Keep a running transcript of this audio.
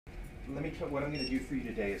let me tell what I'm going to do for you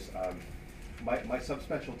today is my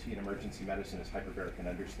subspecialty in emergency medicine is hyperbaric and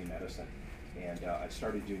undersea medicine, and I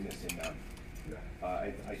started doing this in.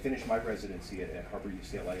 I finished my residency at Harvard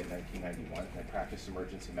UCLA in 1991. I practiced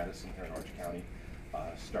emergency medicine here in Orange County.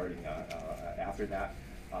 Starting after that,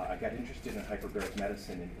 I got interested in hyperbaric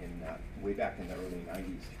medicine way back in the early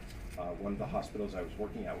 90s. One of the hospitals I was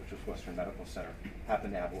working at, which was Western Medical Center,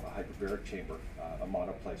 happened to have a hyperbaric chamber, a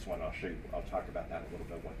monoplace one. I'll talk about that a little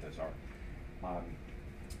bit, what those are.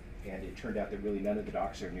 And it turned out that really none of the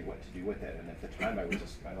docs there knew what to do with it. And at the time,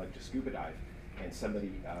 I liked to scuba dive, and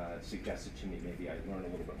somebody suggested to me maybe I learn a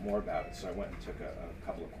little bit more about it. So I went and took a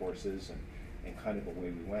couple of courses, and kind of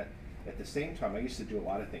away we went. At the same time, I used to do a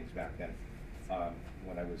lot of things back then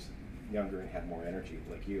when I was younger and had more energy,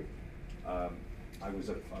 like you. I was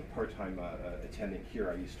a part-time attendant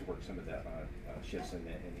here. I used to work some of the shifts in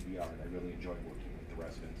the ER, and I really enjoyed working with the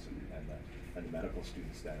residents and the medical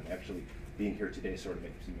students then. And actually, being here today sort of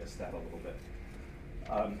makes me miss that a little bit.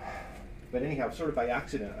 But anyhow, sort of by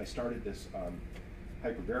accident, I started this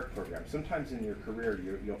hyperbaric program. Sometimes in your career,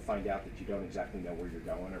 you'll find out that you don't exactly know where you're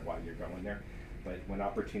going or why you're going there. But when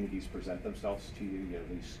opportunities present themselves to you, you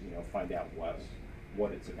at least find out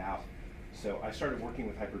what it's about. So I started working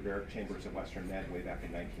with hyperbaric chambers at Western Med way back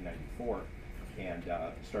in 1994, and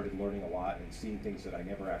started learning a lot and seeing things that I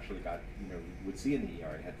never actually would see in the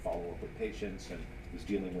ER. I had follow-up with patients and was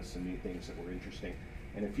dealing with some new things that were interesting.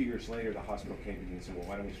 And a few years later, the hospital came to me and said, well,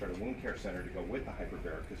 why don't we start a wound care center to go with the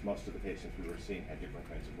hyperbaric, because most of the patients we were seeing had different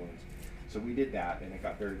kinds of wounds. So we did that, and it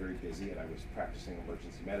got very, very busy, and I was practicing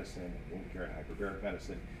emergency medicine, and wound care, and hyperbaric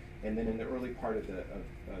medicine. And then in the early part of the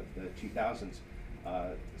 2000s,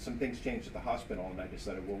 some things changed at the hospital, and I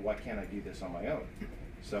decided, well, why can't I do this on my own?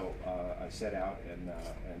 So I set out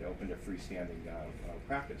and opened a freestanding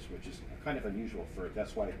practice, which is kind of unusual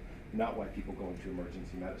that's not why people go into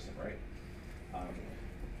emergency medicine, right?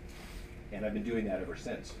 And I've been doing that ever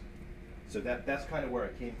since. So that's kind of where I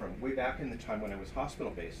came from. Way back in the time when I was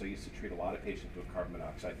hospital-based, I used to treat a lot of patients with carbon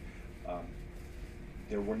monoxide.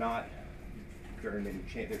 There were not very many,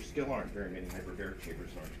 there still aren't very many hyperbaric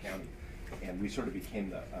chambers in Orange County. And we sort of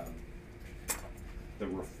became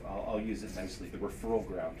I'll use it nicely, the referral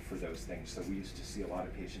ground for those things. So we used to see a lot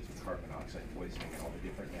of patients with carbon monoxide poisoning, and all the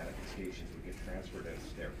different manifestations would get transferred us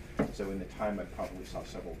there. So in the time, I probably saw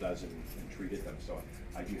several dozen and treated them. So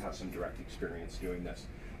I do have some direct experience doing this.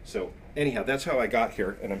 So anyhow, that's how I got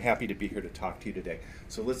here, and I'm happy to be here to talk to you today.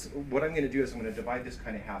 So what I'm going to do is I'm going to divide this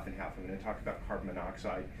kind of half and half. I'm going to talk about carbon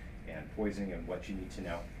monoxide and poisoning and what you need to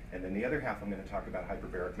know. And then the other half, I'm going to talk about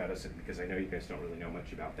hyperbaric medicine, because I know you guys don't really know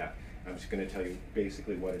much about that. I'm just going to tell you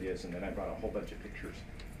basically what it is, and then I brought a whole bunch of pictures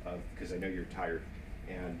because I know you're tired.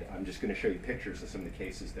 And I'm just going to show you pictures of some of the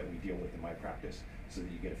cases that we deal with in my practice, so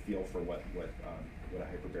that you get a feel for what a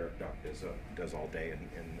hyperbaric doc does all day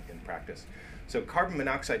in practice. So carbon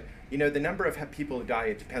monoxide, the number of people who die,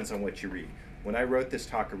 it depends on what you read. When I wrote this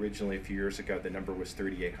talk originally a few years ago, the number was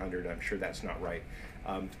 3,800. I'm sure that's not right.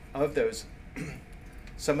 Of those,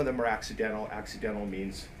 some of them are accidental. Accidental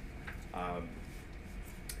means,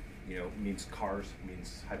 means cars,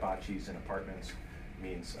 means hibachis in apartments,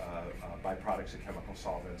 means byproducts of chemical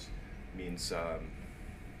solvents, means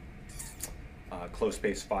close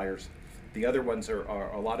space fires. The other ones are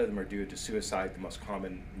a lot of them are due to suicide. The most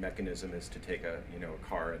common mechanism is to take a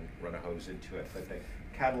car and run a hose into it. But the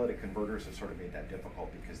catalytic converters have sort of made that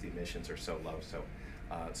difficult because the emissions are so low.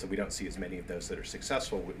 So we don't see as many of those that are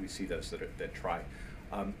successful. We see those that try.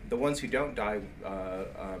 The ones who don't die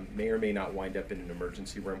may or may not wind up in an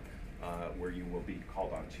emergency room where you will be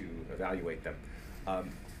called on to evaluate them.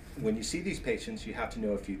 When you see these patients, you have to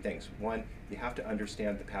know a few things. One, you have to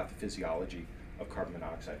understand the pathophysiology of carbon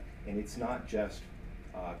monoxide. And it's not just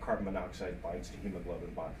carbon monoxide binds to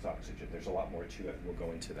hemoglobin, bonds oxygen. There's a lot more to it. We'll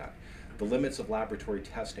go into that. The limits of laboratory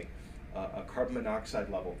testing. A carbon monoxide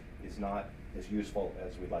level is not as useful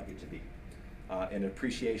as we'd like it to be. An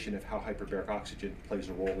appreciation of how hyperbaric oxygen plays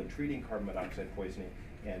a role in treating carbon monoxide poisoning,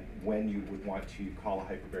 and when you would want to call a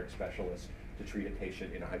hyperbaric specialist to treat a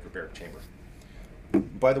patient in a hyperbaric chamber.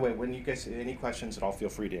 By the way, when you guys any questions at all, feel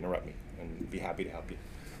free to interrupt me, and be happy to help you.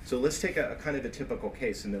 So let's take a kind of a typical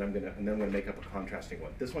case, and then I'm gonna make up a contrasting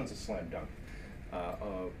one. This one's a slam dunk.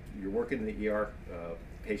 You're working in the ER.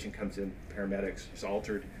 Patient comes in, paramedics. He's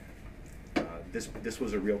altered. This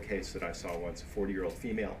was a real case that I saw once. A 40-year-old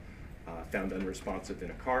female found unresponsive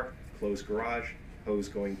in a car, closed garage, hose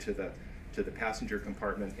going to the passenger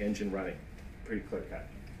compartment, engine running. Pretty clear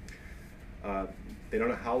cut. They don't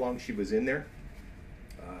know how long she was in there.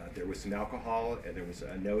 There was some alcohol, and there was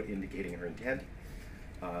a note indicating her intent.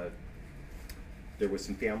 There was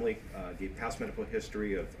some family, gave past medical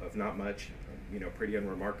history of not much, pretty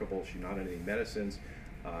unremarkable. She's not on any medicines.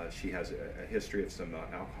 She has a history of some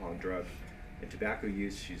alcohol and drug and tobacco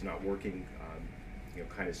use. She's not working,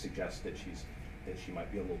 kind of suggests that she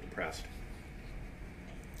might be a little depressed.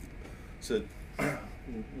 So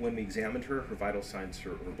when we examined her vital signs,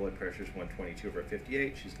 her blood pressure is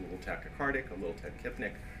 122/58. She's a little tachycardic, a little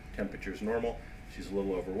tachypnic. Temperature's normal. She's a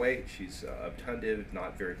little overweight. She's obtunded,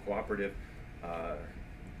 not very cooperative.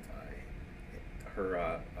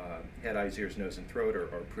 Her head, eyes, ears, nose, and throat are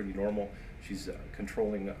pretty normal. She's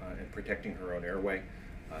controlling and protecting her own airway.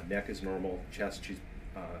 Neck is normal. Chest, she's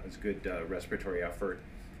has good respiratory effort.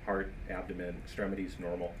 Heart, abdomen, extremities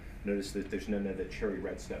normal. Notice that there's none of the cherry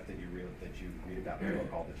red stuff that you read about in the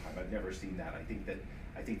book all the time. I've never seen that. I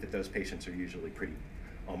think that those patients are usually pretty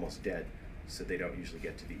almost dead, so they don't usually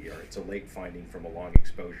get to the ER. It's a late finding from a long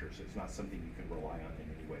exposure, so it's not something you can rely on in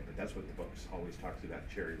any way. But that's what the book always talks about: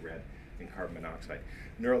 cherry red and carbon monoxide.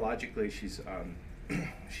 Neurologically,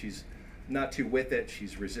 she's not too with it.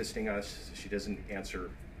 She's resisting us. She doesn't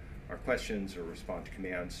answer our questions or respond to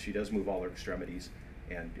commands. She does move all her extremities,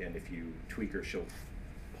 and if you tweak her, she'll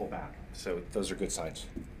pull back. So those are good signs.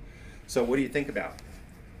 So what do you think about?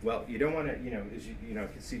 Well, you don't want to, as I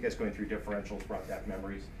can see you guys going through differentials, brought back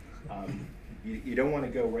memories. You don't want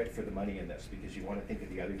to go right for the money in this, because you want to think of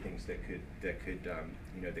the other things that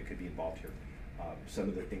could be involved here. Some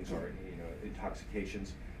of the things are,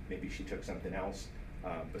 intoxications. Maybe she took something else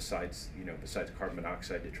besides carbon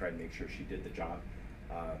monoxide to try and make sure she did the job.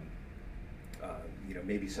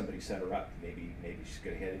 Maybe somebody set her up. Maybe she's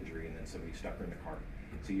got a head injury and then somebody stuck her in the car.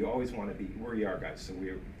 So you always want to be, we're ER guys, so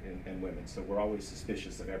and women, so we're always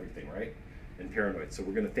suspicious of everything, right? And paranoid. So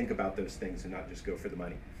we're going to think about those things and not just go for the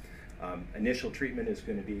money. Initial treatment is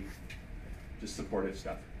going to be just supportive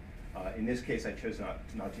stuff. In this case, I chose not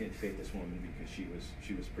to intubate this woman because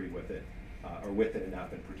she was pretty with it, or with it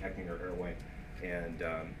enough and protecting her airway, and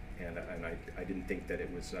I didn't think that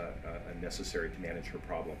it was necessary to manage her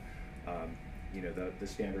problem. The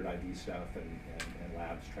standard IV stuff and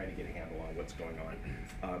labs, trying to get a handle on what's going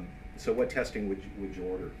on. So what testing would you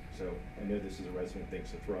order? So I know this is a resident thing,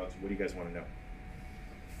 so throw out, what do you guys want to know?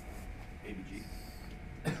 ABG.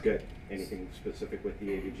 Good. Anything specific with the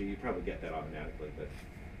ABG? You probably get that automatically, but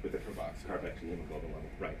with the carboxyhemoglobin level.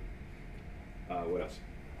 Right. What else?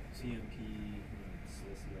 CMP,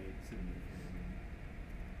 salicylates, and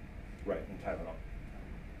right, and Tylenol.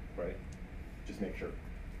 Right. Just make sure.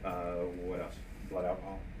 What else? Blood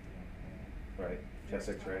alcohol. Right. Chest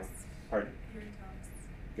X-ray. Pardon?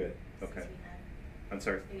 Good. Okay. I'm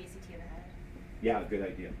sorry. Maybe CT of the head. Yeah, good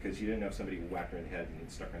idea. Because you didn't know if somebody whacked her in the head and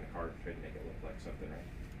stuck her in the car and tried to make it look like something, right?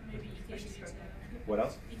 Maybe EKG too. What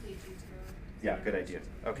else? EKG too. Yeah, good idea.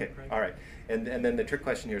 Okay, all right. And then the trick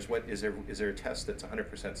question here is, what is there a test that's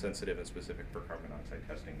 100% sensitive and specific for carbon monoxide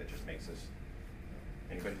testing that just makes this?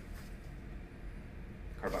 Anybody?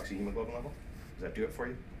 Carboxyhemoglobin level? Does that do it for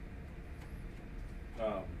you?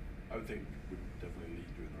 I would think would definitely lead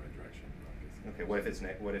you in the right direction. Okay.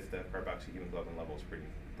 What if the carboxyhemoglobin level is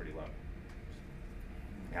pretty low?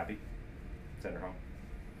 Happy? Send her home.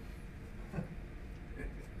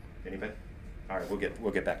 Anybody? All right,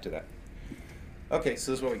 we'll get back to that. Okay,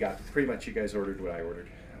 so this is what we got. Pretty much you guys ordered what I ordered.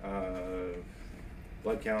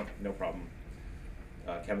 Blood count, no problem.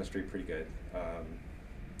 Chemistry, pretty good.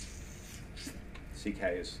 CK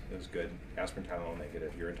is good. Aspirin, Tylenol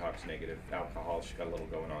negative. Urine tox negative. Alcohol, she's got a little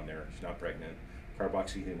going on there. She's not pregnant.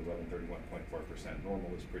 Carboxyhemoglobin 31.4%.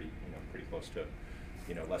 Normal is pretty close to,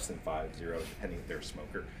 less than 5, 0, depending if they're a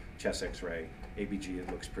smoker. Chest X-ray, ABG,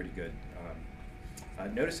 it looks pretty good.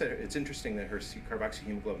 Notice that it's interesting that her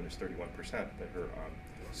carboxyhemoglobin is 31%, but her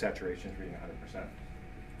saturation is reading 100%.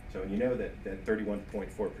 So you know that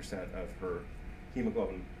 31.4% of her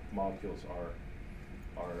hemoglobin molecules are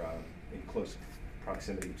in close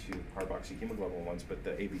proximity to carboxyhemoglobin ones, but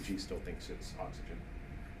the ABG still thinks it's oxygen,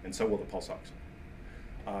 and so will the pulse ox.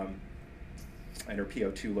 And her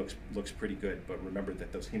PO2 looks pretty good, but remember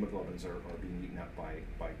that those hemoglobins are being eaten up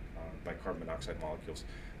by carbon monoxide molecules.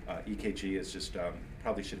 EKG is just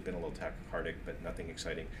probably should have been a little tachycardic, but nothing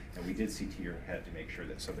exciting. And we did CT her head to make sure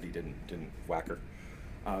that somebody didn't whack her.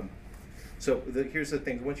 So here's the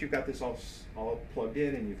thing: once you've got this all plugged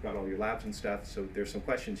in and you've got all your labs and stuff, so there's some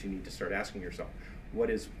questions you need to start asking yourself.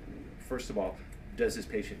 First of all, does this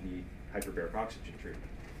patient need hyperbaric oxygen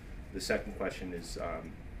treatment? The second question is,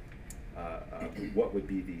 what would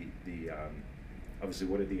be the obviously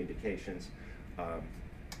what are the indications?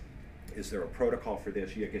 Is there a protocol for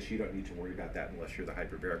this? I guess you don't need to worry about that unless you're the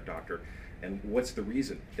hyperbaric doctor. And what's the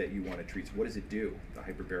reason that you want to treat? So what does it do, the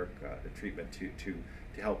hyperbaric treatment, to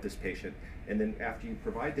help this patient? And then after you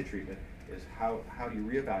provide the treatment, is how do you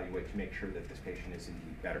reevaluate to make sure that this patient is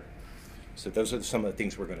indeed better? So those are some of the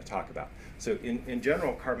things we're going to talk about. So in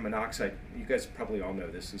general, carbon monoxide, you guys probably all know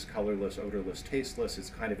this, is colorless, odorless, tasteless. It's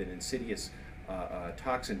kind of an insidious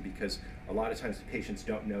toxin because a lot of times the patients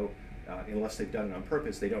don't know, unless they've done it on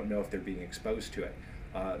purpose, they don't know if they're being exposed to it.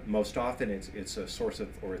 Most often it's a source of,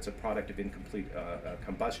 or it's a product of incomplete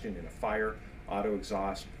combustion in a fire, auto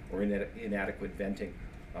exhaust, or inadequate venting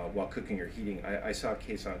while cooking or heating. I saw a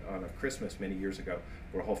case on a Christmas many years ago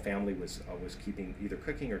where a whole family was either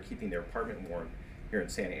cooking or keeping their apartment warm here in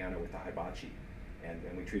Santa Ana with the hibachi, and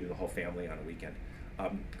we treated the whole family on a weekend.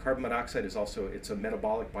 Carbon monoxide is also, it's a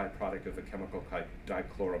metabolic byproduct of a chemical called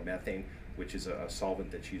dichloromethane, which is a solvent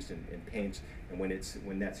that's used in paints, and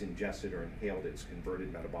when that's ingested or inhaled, it's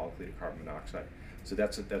converted metabolically to carbon monoxide. So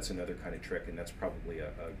that's another kind of trick, and that's probably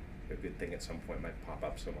a good thing at some point, might pop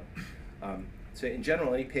up somewhere. So in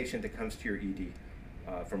general, any patient that comes to your ED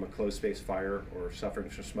from a closed space fire or suffering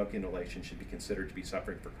from smoke inhalation should be considered to be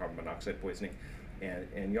suffering for carbon monoxide poisoning.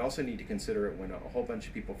 And you also need to consider it when a whole bunch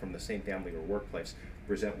of people from the same family or workplace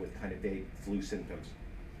present with kind of vague flu symptoms.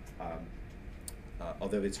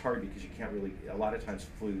 Although it's hard because you can't really, a lot of times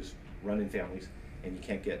flus run in families and you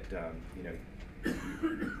can't get, you know,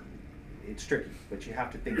 it's tricky, but you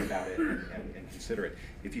have to think about it and consider it.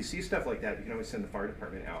 If you see stuff like that, you can always send the fire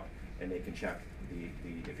department out and they can check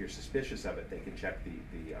if you're suspicious of it, they can check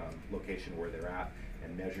the location where they're at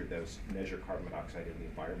and measure carbon monoxide in the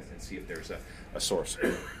environment and see if there's a source.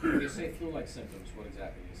 When you say flu-like symptoms, what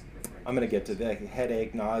exactly is the referring to? I'm going to get to the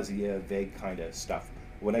headache, nausea, vague kind of stuff.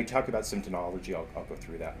 When I talk about symptomology, I'll go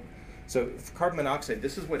through that. So for carbon monoxide,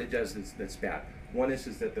 this is what it does that's bad. One is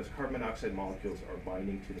that those carbon monoxide molecules are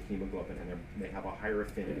binding to the hemoglobin, and they have a higher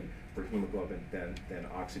affinity for hemoglobin than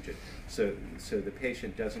oxygen. So the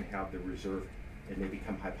patient doesn't have the reserve, and they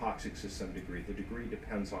become hypoxic to some degree. The degree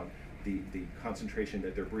depends on the concentration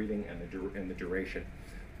that they're breathing and the duration.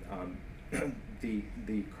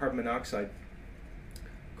 The carbon monoxide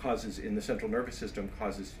causes, in the central nervous system,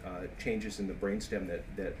 causes changes in the brainstem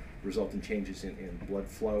that result in changes in blood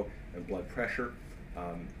flow and blood pressure,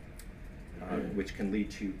 which can lead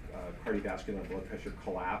to cardiovascular blood pressure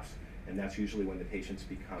collapse, and that's usually when the patients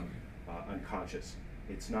become unconscious.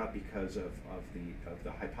 It's not because of the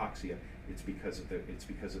hypoxia. It's because of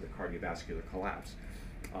the cardiovascular collapse.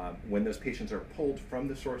 When those patients are pulled from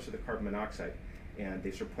the source of the carbon monoxide and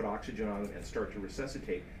they sort of put oxygen on them and start to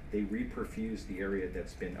resuscitate, they reperfuse the area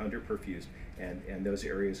that's been underperfused, and those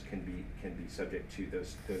areas can be subject to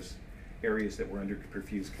those areas that were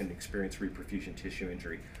underperfused can experience reperfusion tissue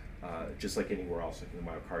injury, just like anywhere else, like in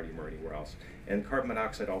the myocardium or anywhere else. And carbon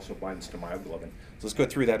monoxide also binds to myoglobin. So let's go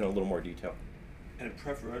through that in a little more detail. And it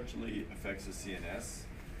preferentially affects the CNS?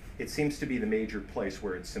 It seems to be the major place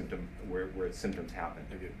where its symptoms happen.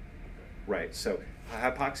 Okay. Right. So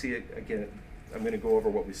hypoxia, again, I'm going to go over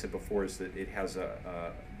what we said before, is that it has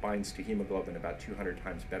binds to hemoglobin about 200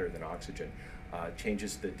 times better than oxygen.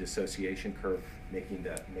 Changes the dissociation curve, making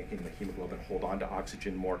the hemoglobin hold on to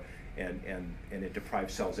oxygen more, and it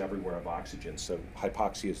deprives cells everywhere of oxygen. So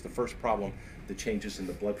hypoxia is the first problem. The changes in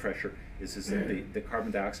the blood pressure is that the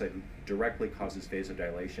carbon dioxide directly causes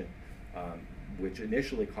vasodilation, which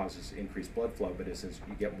initially causes increased blood flow, but as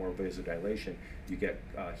you get more vasodilation, you get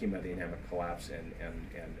hemodynamic collapse and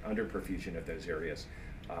underperfusion of those areas.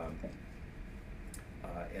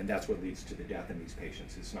 And that's what leads to the death in these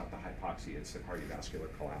patients. It's not the hypoxia, it's the cardiovascular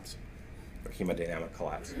collapse, or hemodynamic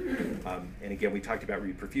collapse. And again, we talked about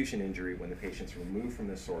reperfusion injury. When the patient's removed from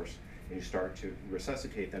the source and you start to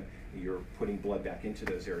resuscitate them, you're putting blood back into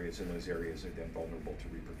those areas, and those areas are then vulnerable to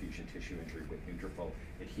reperfusion tissue injury with neutrophil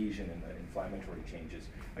adhesion and the inflammatory changes.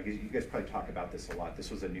 I guess you guys probably talk about this a lot.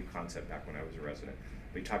 This was a new concept back when I was a resident.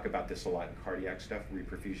 We talk about this a lot in cardiac stuff,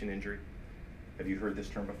 reperfusion injury. Have you heard this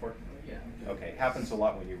term before? Yeah. Okay, it happens a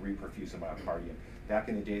lot when you reperfuse a myocardium. Back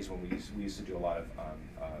in the days when we used to do a lot of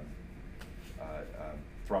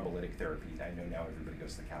thrombolytic therapy. I know now everybody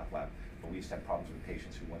goes to the cath lab, but we used to have problems with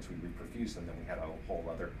patients who, once we reperfused them, then we had a whole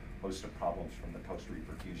other host of problems from the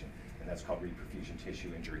post-reperfusion, and that's called reperfusion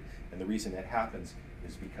tissue injury. And the reason that happens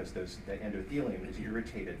is because the endothelium is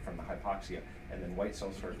irritated from the hypoxia, and then white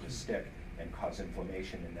cells start to stick and cause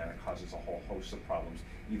inflammation, and then it causes a whole host of problems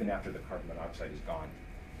even after the carbon monoxide is gone.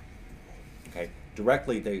 Okay,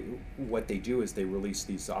 directly what they do is they release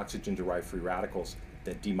these oxygen-derived free radicals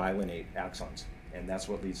that demyelinate axons, and that's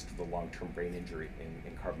what leads to the long-term brain injury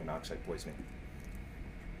in carbon monoxide poisoning.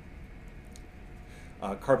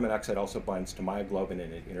 Carbon monoxide also binds to myoglobin,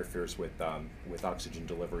 and it interferes with oxygen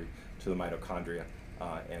delivery to the mitochondria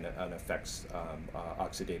and affects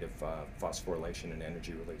oxidative phosphorylation and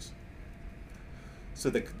energy release. So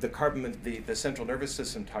the central nervous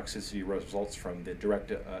system toxicity results from the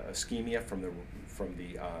direct ischemia from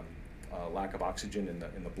the lack of oxygen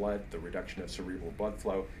in the blood, the reduction of cerebral blood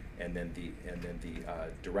flow, and then the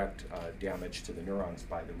direct damage to the neurons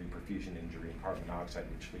by the reperfusion injury in carbon monoxide,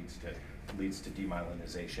 which leads to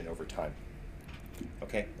demyelinization over time.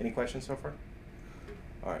 Okay, any questions so far?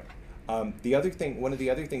 All right. One of the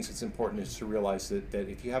other things that's important is to realize that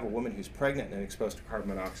if you have a woman who's pregnant and exposed to carbon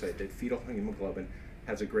monoxide, that fetal hemoglobin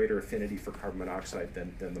has a greater affinity for carbon monoxide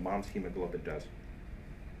than the mom's hemoglobin does.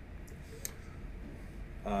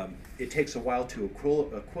 It takes a while to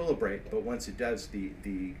equilibrate, but once it does,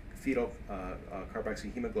 the fetal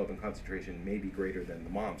carboxyhemoglobin concentration may be greater than the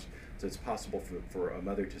mom's. So it's possible for a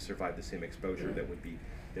mother to survive the same exposure that would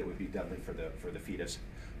be deadly for the fetus.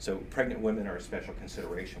 So pregnant women are a special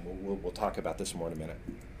consideration. We'll talk about this more in a minute.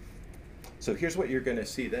 So here's what you're going to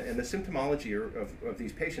see. And the symptomology of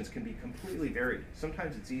these patients can be completely varied.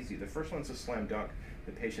 Sometimes it's easy. The first one's a slam dunk.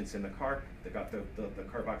 The patient's in the car, they got the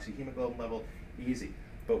carboxyhemoglobin level, easy.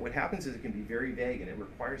 But what happens is it can be very vague, and it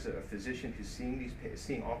requires a physician who's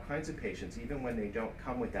seeing all kinds of patients, even when they don't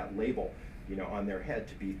come with that label, on their head,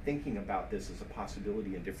 to be thinking about this as a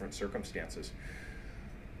possibility in different circumstances.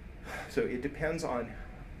 So it depends on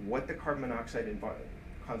what the carbon monoxide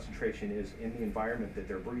concentration is in the environment that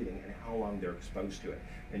they're breathing and how long they're exposed to it.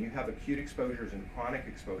 And you have acute exposures and chronic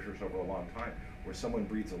exposures over a long time, where someone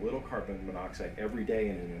breathes a little carbon monoxide every day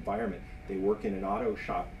in an environment. They work in an auto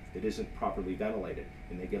shop that isn't properly ventilated,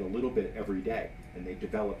 and they get a little bit every day, and they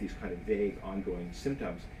develop these kind of vague ongoing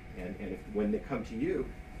symptoms. And when they come to you,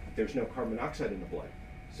 there's no carbon monoxide in the blood.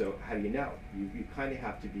 So how do you know? You kind of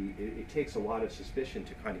have to be, it takes a lot of suspicion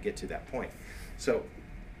to kind of get to that point. So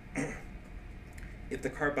if the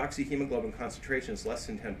carboxyhemoglobin concentration is less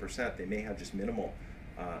than 10%, they may have just minimal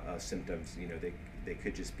symptoms. They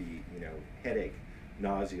could just be, headache,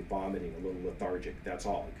 nausea, vomiting, a little lethargic. That's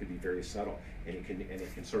all. It could be very subtle, and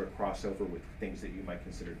it can sort of cross over with things that you might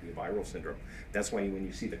consider to be a viral syndrome. That's why when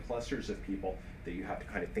you see the clusters of people, that you have to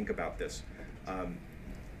kind of think about this.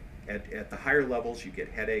 At the higher levels, you get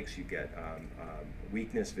headaches, you get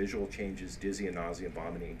weakness, visual changes, dizzy, nausea,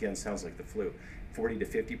 vomiting. Again, sounds like the flu. 40 to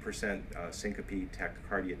 50% syncope,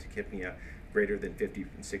 tachycardia, tachypnea. Greater than 50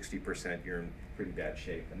 and 60%, you're in pretty bad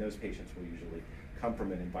shape. And those patients will usually come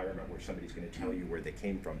from an environment where somebody's going to tell you where they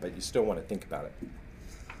came from, but you still want to think about it.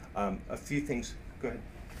 A few things. Go ahead.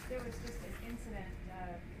 There was just an incident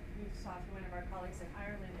we saw from one of our colleagues in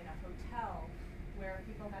Ireland in a hotel where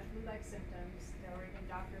people had flu-like symptoms. There were even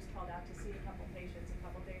doctors called out to see a couple patients a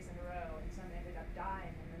couple days in a row, and some ended up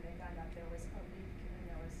dying. And then they found out there was a leak,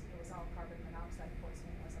 and it was all carbon monoxide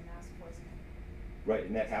poisoning. It was a mass poisoning. Right,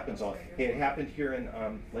 and that happens all. Hey, it happened here in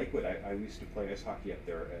Lakewood. I used to play ice hockey up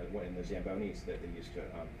there in the Zambonis that they used to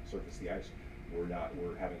surface the ice. We're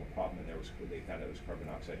having a problem, and they found out it was carbon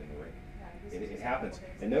monoxide in the ring. Yeah, It happens,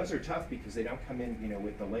 and those are tough because they don't come in,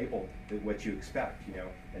 with the label that what you expect,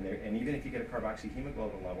 and even if you get a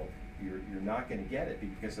carboxyhemoglobin level, you're not going to get it,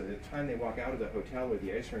 because at the time they walk out of the hotel or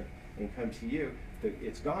the ice rink and come to you,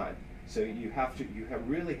 it's gone. So you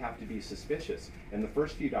really have to be suspicious. And the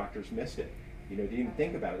first few doctors missed it. Didn't even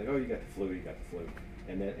think about it. They go, oh, you got the flu, you got the flu.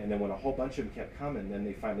 And then when a whole bunch of them kept coming, then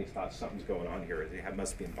they finally thought something's going on here. It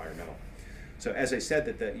must be environmental. So as I said,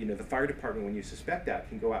 that the fire department, when you suspect that,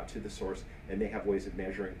 can go out to the source, and they have ways of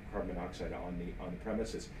measuring carbon monoxide on the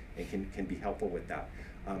premises, and can be helpful with that.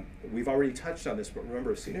 We've already touched on this, but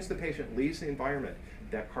remember, as soon as the patient leaves the environment,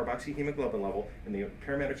 that carboxyhemoglobin level, and the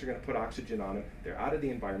paramedics are going to put oxygen on them, they're out of the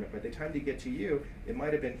environment. By the time they get to you, it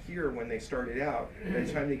might have been here when they started out. By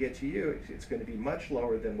the time they get to you, it's going to be much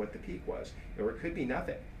lower than what the peak was. Or it could be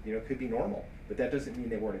nothing. It could be normal, but that doesn't mean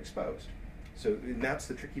they weren't exposed. So, and that's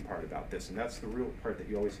the tricky part about this, and that's the real part that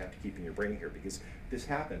you always have to keep in your brain here, because this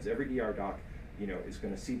happens. Every ER doc, is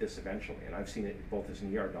going to see this eventually, and I've seen it both as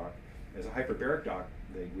an ER doc, as a hyperbaric doc.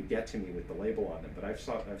 They would get to me with the label on them, but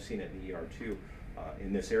I've seen it in the ER too,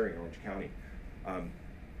 in this area, in Orange County.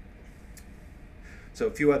 So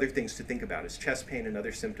a few other things to think about is chest pain and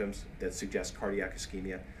other symptoms that suggest cardiac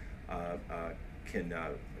ischemia can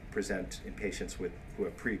present in patients who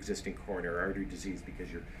have pre-existing coronary artery disease,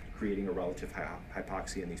 because you're creating a relative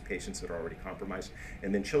hypoxia in these patients that are already compromised.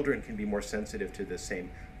 And then children can be more sensitive to the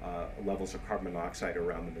same levels of carbon monoxide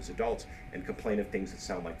around them as adults, and complain of things that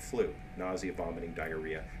sound like flu, nausea, vomiting,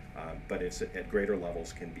 diarrhea. But it's at greater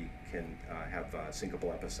levels can have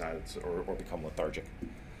syncopal episodes or become lethargic.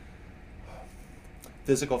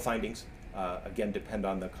 Physical findings. again, depend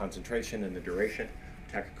on the concentration and the duration.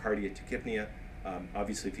 Tachycardia, tachypnea.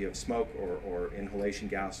 Obviously, if you have smoke or inhalation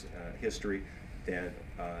gas history, then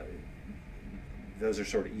those are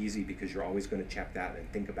sort of easy because you're always going to check that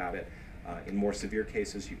and think about it. In more severe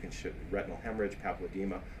cases, you can show retinal hemorrhage,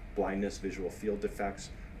 papilledema, blindness, visual field defects,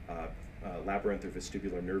 labyrinth or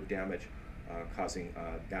vestibular nerve damage, causing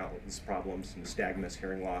balance problems, nystagmus,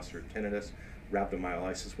 hearing loss, or tinnitus,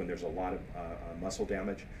 rhabdomyolysis when there's a lot of muscle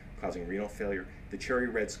damage, causing renal failure. The cherry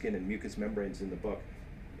red skin and mucous membranes in the book,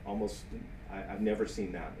 I've never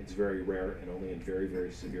seen that. It's very rare and only in very,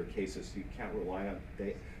 very severe cases. You can't rely on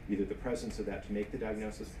either the presence of that to make the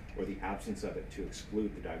diagnosis or the absence of it to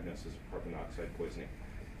exclude the diagnosis of carbon monoxide poisoning.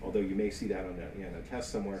 Although you may see that on a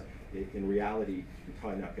test somewhere, in reality, you're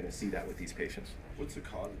probably not going to see that with these patients. What's the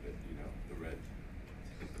cause of it, you know, the red?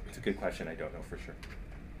 It's a good question. I don't know for sure.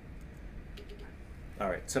 All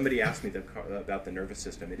right, somebody asked me about the nervous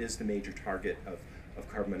system. It is the major target of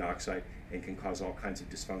carbon monoxide and can cause all kinds of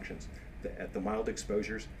dysfunctions. At the mild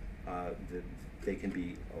exposures, they can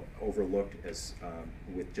be overlooked as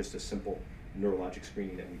with just a simple neurologic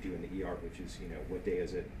screening that we do in the ER, which is, you know, what day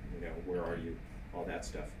is it, you know, where are you, all that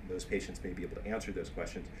stuff. Those patients may be able to answer those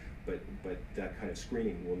questions, but that kind of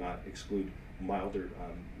screening will not exclude milder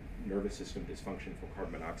nervous system dysfunction from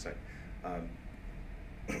carbon monoxide.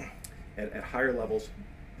 At higher levels,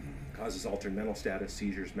 causes altered mental status,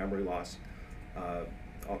 seizures, memory loss,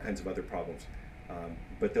 all kinds of other problems.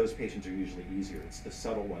 But those patients are usually easier. It's the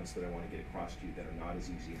subtle ones that I want to get across to you that are not as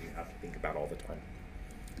easy and you have to think about all the time.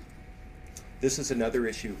 This is another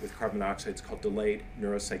issue with carbon monoxide. It's called delayed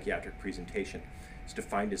neuropsychiatric presentation. It's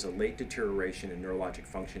defined as a late deterioration in neurologic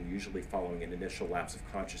function, usually following an initial lapse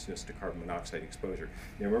of consciousness to carbon monoxide exposure.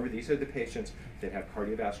 Now remember, these are the patients that have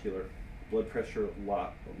cardiovascular blood pressure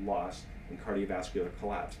loss and cardiovascular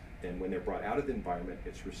collapse. Then when they're brought out of the environment,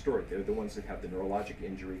 it's restored. They're the ones that have the neurologic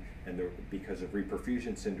injury and because of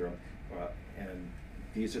reperfusion syndrome. And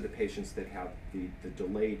these are the patients that have the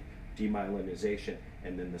delayed demyelinization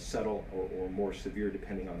and then the subtle or more severe,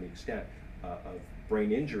 depending on the extent, of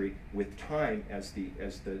brain injury with time as the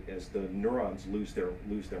neurons lose their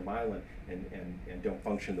myelin and don't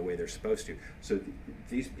function the way they're supposed to. So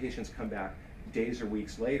these patients come back days or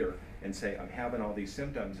weeks later and say, I'm having all these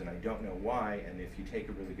symptoms and I don't know why. And if you take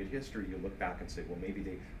a really good history, you look back and say, well,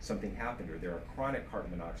 maybe something happened, or they're a chronic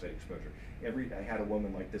carbon monoxide exposure. I had a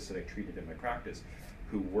woman like this that I treated in my practice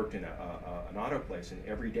who worked in an auto place, and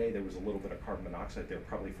every day there was a little bit of carbon monoxide there,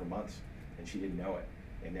 probably for months, and she didn't know it.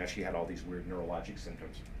 And now she had all these weird neurologic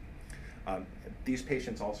symptoms. These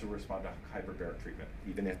patients also respond to hyperbaric treatment,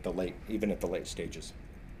 even at the late stages.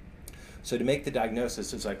 So to make the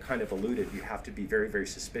diagnosis, as I kind of alluded, you have to be very, very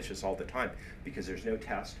suspicious all the time because there's no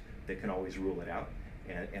test that can always rule it out.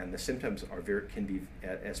 And the symptoms can be,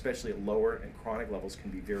 especially at lower and chronic levels,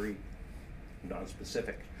 can be very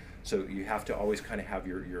nonspecific. So you have to always kind of have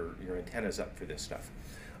your antennas up for this stuff.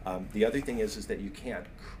 The other thing is that you can't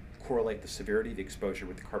correlate the severity of the exposure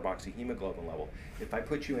with the carboxyhemoglobin level. If I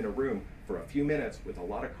put you in a room for a few minutes with a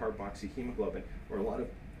lot of carboxyhemoglobin or a lot of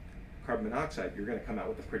carbon monoxide, you're going to come out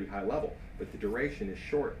with a pretty high level, but the duration is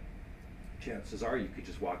short. Chances are you could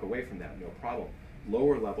just walk away from that, no problem.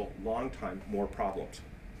 Lower level, long time, more problems.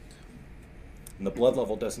 And the blood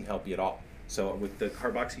level doesn't help you at all. So with the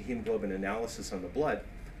carboxyhemoglobin analysis on the blood,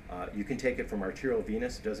 you can take it from arterial,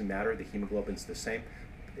 venous, it doesn't matter, the hemoglobin's the same.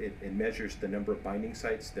 It measures the number of binding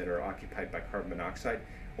sites that are occupied by carbon monoxide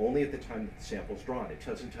only at the time that the sample's drawn. It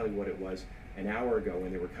doesn't tell you what it was an hour ago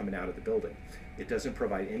when they were coming out of the building. It doesn't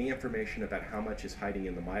provide any information about how much is hiding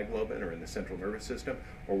in the myoglobin or in the central nervous system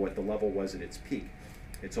or what the level was at its peak.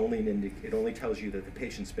 It only tells you that the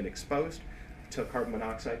patient's been exposed to carbon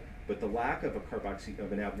monoxide, but the lack of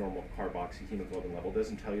an abnormal carboxyhemoglobin level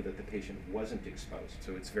doesn't tell you that the patient wasn't exposed.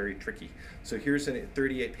 So it's very tricky. So here's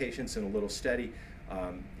 38 patients in a little study,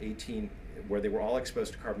 18 where they were all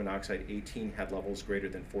exposed to carbon monoxide. 18 had levels greater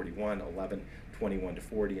than 41, 11 21 to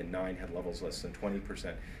 40, and 9 had levels less than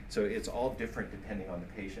 20%. So it's all different depending on the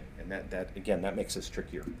patient, and that makes this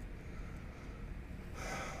trickier.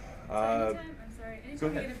 Anytime go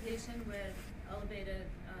you ahead. get a patient with elevated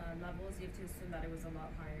levels, you have to assume that it was a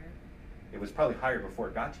lot higher. It was probably higher before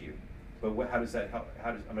it got to you, but how does that help?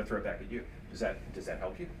 I'm going to throw it back at you. Does that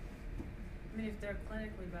help you? I mean, if they're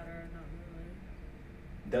clinically better, not really.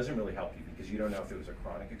 It doesn't really help you because you don't know if it was a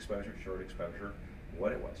chronic exposure, short exposure,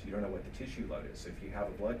 what it was. You don't know what the tissue load is. So if you have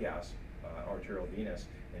a blood gas, arterial venous,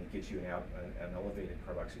 and it gets you an elevated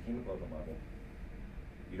carboxyhemoglobin level,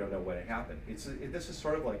 you don't know when it happened. This is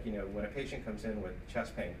sort of like, when a patient comes in with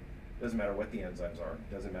chest pain, doesn't matter what the enzymes are,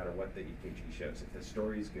 doesn't matter what the EKG shows. If the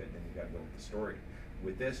story is good, then you got to go with the story.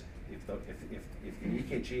 With this, if the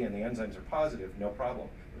EKG and the enzymes are positive, no problem.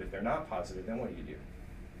 But if they're not positive, then what do?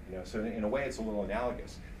 You know, so in a way, it's a little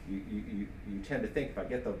analogous. You tend to think if I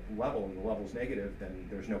get the level and the level's negative, then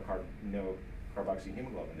there's no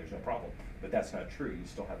carboxyhemoglobin, there's no problem. But that's not true. You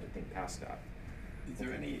still have to think past that. Is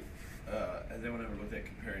there any, has anyone ever looked at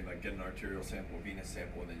comparing, like get an arterial sample, venous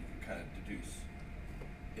sample, and then you can kind of deduce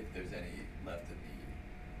if there's any left in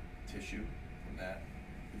the tissue from that?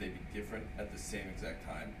 Would they be different at the same exact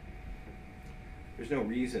time? There's no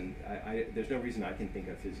reason. There's no reason I can think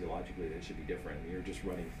of physiologically that it should be different. I mean, you're just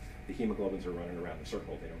running. The hemoglobins are running around the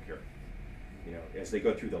circle. They don't care. You know, as they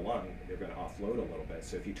go through the lung, they're going to offload a little bit.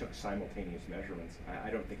 So if you took simultaneous measurements,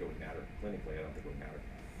 I don't think it would matter clinically. I don't think it would matter.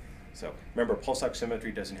 So remember, pulse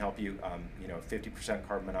oximetry doesn't help you. You know, 50%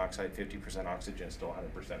 carbon monoxide, 50% oxygen is still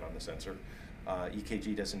 100% on the sensor.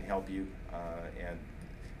 EKG doesn't help you, and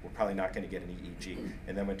we're probably not going to get an EEG.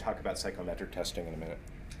 And then we'll talk about psychometric testing in a minute.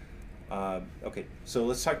 Okay, so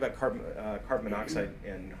let's talk about carbon monoxide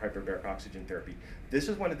and hyperbaric oxygen therapy. This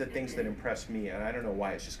is one of the things that impressed me, and I don't know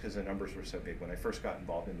why, it's just because the numbers were so big when I first got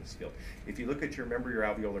involved in this field. If you look at remember your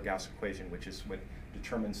alveolar gas equation, which is what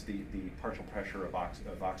determines the partial pressure of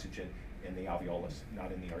oxygen in the alveolus,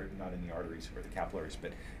 not in the arteries or the capillaries,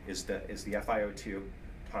 but is the FiO2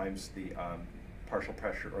 times the partial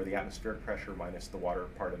pressure, or the atmospheric pressure minus the water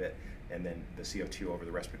part of it, and then the CO2 over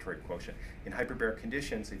the respiratory quotient. In hyperbaric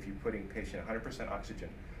conditions, if you're putting patient 100% oxygen,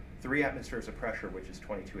 3 atmospheres of pressure, which is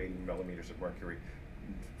 2280 millimeters of mercury,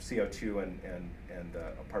 CO2 and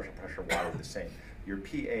partial pressure water the same. Your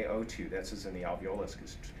PaO2, that's as in the alveolus,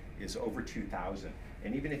 is over 2,000.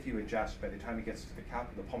 And even if you adjust, by the time it gets to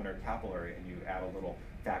the pulmonary capillary and you add a little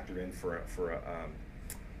factor in for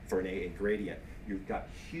an AA gradient, you've got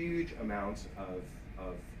huge amounts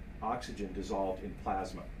of oxygen dissolved in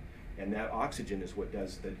plasma. And that oxygen is what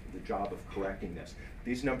does the job of correcting this.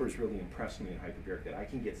 These numbers really impressed me in hyperbaric, that I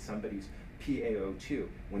can get somebody's PaO2.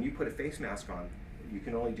 When you put a face mask on, you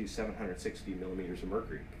can only do 760 millimeters of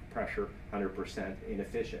mercury. Pressure, 100%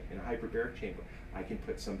 inefficient. In a hyperbaric chamber, I can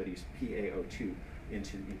put somebody's PaO2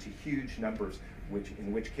 into huge numbers,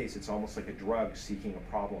 in which case it's almost like a drug seeking a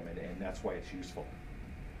problem, and that's why it's useful.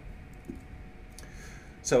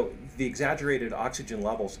 So the exaggerated oxygen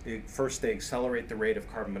levels, first they accelerate the rate of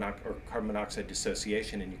carbon monoxide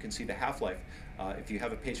dissociation, and you can see the half-life. If you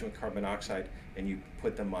have a patient with carbon monoxide and you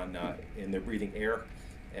put them on, and they're breathing air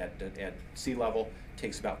at sea level, it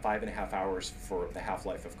takes about 5.5 hours for the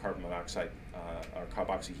half-life of carbon monoxide or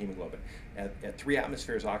carboxyhemoglobin. At 3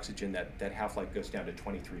 atmospheres oxygen, that half-life goes down to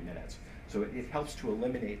 23 minutes. So it helps to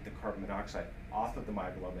eliminate the carbon monoxide off of the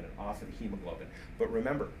myoglobin and off of the hemoglobin. But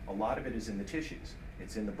remember, a lot of it is in the tissues.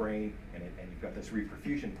 It's in the brain, and you've got this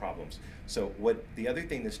reperfusion problems. So what the other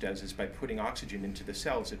thing this does is by putting oxygen into the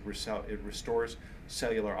cells, it restores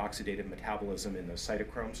cellular oxidative metabolism in those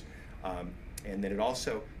cytochromes, and then it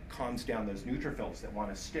also calms down those neutrophils that want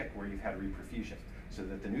to stick where you've had reperfusion, so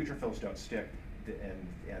that the neutrophils don't stick,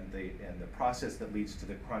 and the process that leads to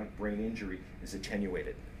the chronic brain injury is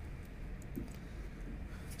attenuated.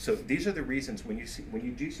 So these are the reasons when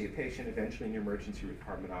you do see a patient eventually in your emergency with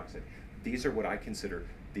carbon monoxide, these are what I consider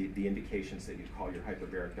the indications that you call your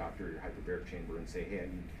hyperbaric doctor or your hyperbaric chamber and say, hey,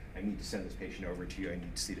 I need to send this patient over to you, I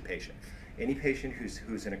need to see the patient. Any patient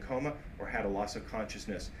who's in a coma or had a loss of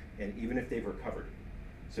consciousness, and even if they've recovered,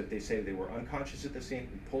 so if they say they were unconscious at the scene,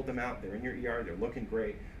 we pulled them out, they're in your ER, they're looking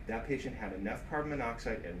great, that patient had enough carbon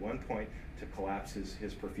monoxide at one point to collapse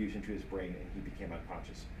his perfusion to his brain, and he became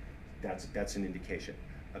unconscious. That's an indication.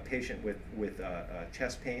 A patient with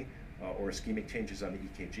chest pain or ischemic changes on the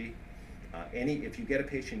EKG, if you get a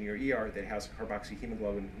patient in your ER that has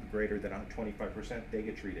carboxyhemoglobin greater than 25%, they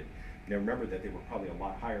get treated. Now remember that they were probably a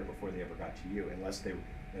lot higher before they ever got to you, unless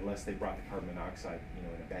they brought the carbon monoxide,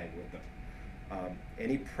 in a bag with them.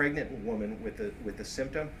 Any pregnant woman with a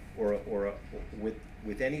symptom or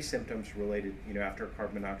with any symptoms related, after a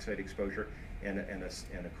carbon monoxide exposure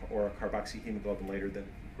or a carboxyhemoglobin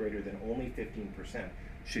greater than only 15%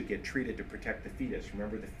 should get treated to protect the fetus.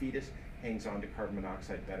 Remember, the fetus hangs on to carbon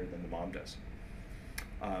monoxide better than the mom does.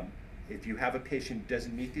 If you have a patient who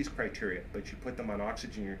doesn't meet these criteria, but you put them on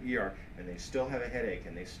oxygen in your ER and they still have a headache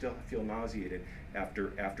and they still feel nauseated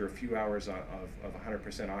after a few hours of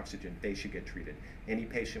 100% oxygen, they should get treated. Any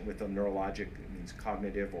patient with a neurologic, means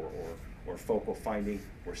cognitive or focal finding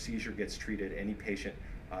or seizure gets treated. Any patient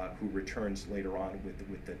who returns later on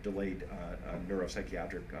with the delayed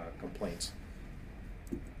neuropsychiatric complaints.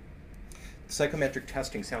 Psychometric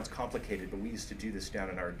testing sounds complicated, but we used to do this down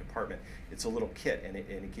in our department. It's a little kit, and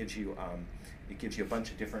it gives you a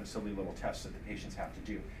bunch of different silly little tests that the patients have to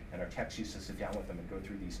do. And our techs used to sit down with them and go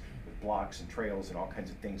through these with blocks and trails and all kinds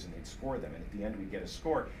of things, and they'd score them. And at the end, we'd get a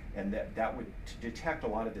score, and that would detect a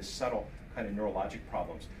lot of this subtle kind of neurologic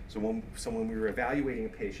problems. So when we were evaluating a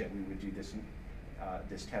patient, we would do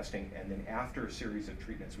this testing, and then after a series of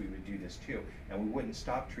treatments, we would do this too. And we wouldn't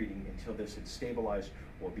stop treating until this had stabilized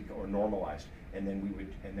or normalized, and then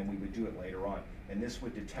we would do it later on. And this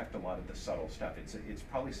would detect a lot of the subtle stuff. It's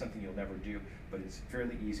probably something you'll never do, but it's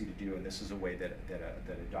fairly easy to do, and this is a way that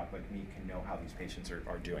a doc like me can know how these patients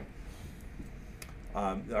are doing.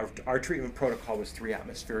 Our treatment protocol was 3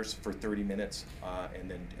 atmospheres for 30 minutes,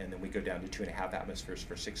 and then we go down to 2.5 atmospheres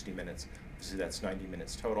for 60 minutes. So that's 90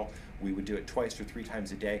 minutes total. We would do it twice or 3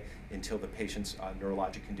 times a day until the patient's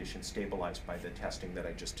neurologic condition stabilized by the testing that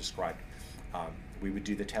I just described. We would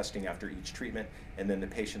do the testing after each treatment, and then the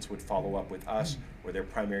patients would follow up with us or their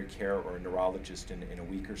primary care or a neurologist in a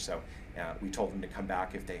week or so. We told them to come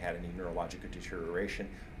back if they had any neurological deterioration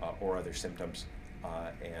or other symptoms,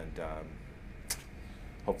 and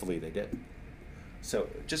hopefully they did. So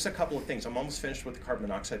just a couple of things. I'm almost finished with the carbon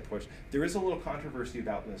monoxide portion. There is a little controversy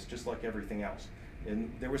about this, just like everything else.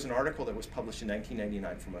 And there was an article that was published in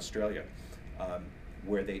 1999 from Australia,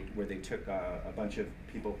 where they took a bunch of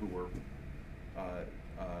people who were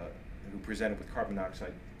who presented with carbon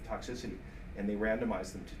monoxide toxicity, and they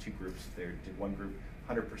randomized them to 2 groups. They did one group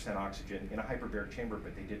 100% oxygen in a hyperbaric chamber,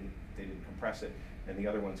 but they didn't compress it, and the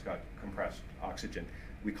other ones got compressed oxygen.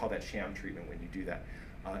 We call that sham treatment when you do that.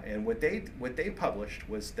 And what they published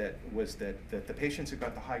was that the patients who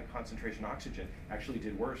got the high concentration oxygen actually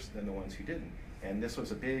did worse than the ones who didn't. And this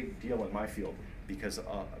was a big deal in my field because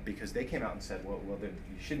they came out and said, well, then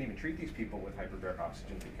you shouldn't even treat these people with hyperbaric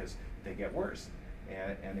oxygen because they get worse.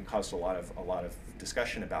 And it caused a lot of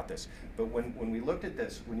discussion about this. But when you looked at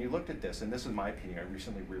this, and this is my opinion, I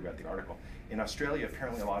recently reread the article. In Australia,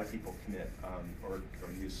 apparently a lot of people commit or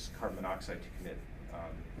use carbon monoxide to commit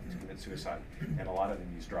suicide, and a lot of them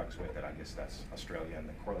use drugs with it. I guess that's Australia and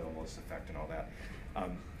the Coriolis effect and all that.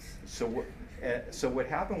 So what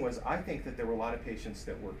happened was, I think that there were a lot of patients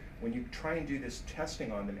that were, when you try and do this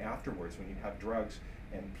testing on them afterwards, when you have drugs,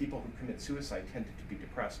 and people who commit suicide tended to be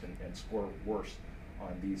depressed and score worse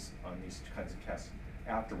on these kinds of tests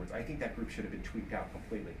afterwards. I think that group should have been tweaked out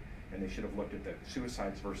completely, and they should have looked at the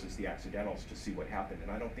suicides versus the accidentals to see what happened, and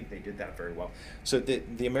I don't think they did that very well. So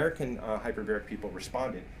the American hyperbaric people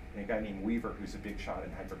responded, and a guy named Weaver, who's a big shot in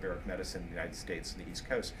hyperbaric medicine in the United States and the East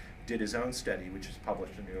Coast, did his own study, which was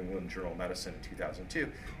published in the New England Journal of Medicine in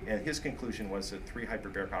 2002, and his conclusion was that 3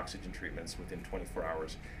 hyperbaric oxygen treatments within 24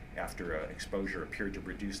 hours after exposure appeared to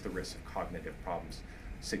reduce the risk of cognitive problems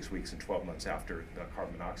 6 weeks and 12 months after the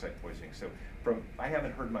carbon monoxide poisoning. So I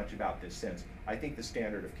haven't heard much about this since. I think the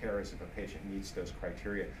standard of care is if a patient meets those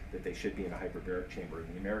criteria that they should be in a hyperbaric chamber,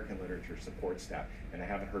 and the American literature supports that, and I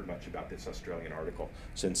haven't heard much about this Australian article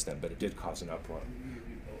since then, but it did cause an uproar. We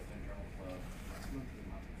reviewed both in Journal Club last month.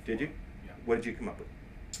 Did you? Yeah. What did you come up with?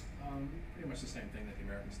 Pretty much the same thing, that the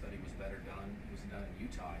American study was better done. It was done in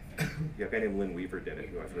Utah, I think. Yeah, a guy named Lynn Weaver did it,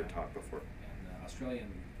 who I've heard Yeah. talk before. And the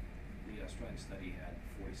Australian study had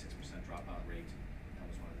 46% dropout rate. That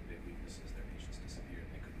was one of the big weaknesses. Their patients disappeared.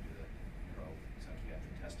 They couldn't do the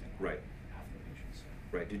neuropsychiatric testing on Right. half of the patients.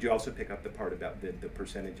 Right. Did you also pick up the part about the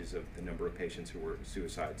percentages of the number of patients who were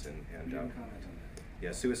suicides and We didn't comment on that.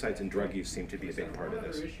 yeah, suicides and drug use seem to be a big part of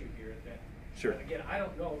this. One other issue here that, Sure. again, I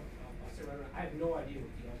don't know, I'll say right now, I have no idea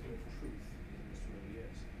what the ultimate truth in this really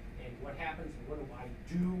is. And what happens, and what do I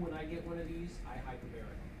do when I get one of these? I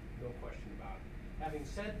hyperbaric, no question about it. Having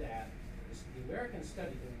said that, the American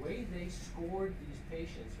study, the way they scored these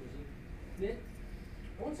patients was a bit,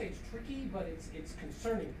 I won't say it's tricky, but it's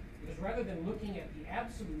concerning. Because rather than looking at the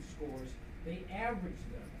absolute scores, they averaged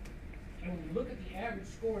them. And when you look at the average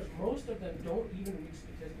scores, most of them don't even reach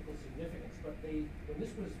statistical significance. But when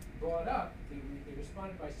this was brought up, they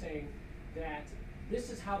responded by saying that this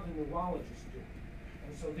is how the neurologists do it.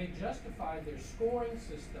 And so they justified their scoring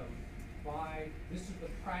system by, this is the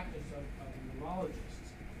practice of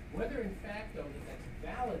neurologists. Whether in fact, though, that's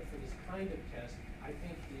valid for this kind of test, I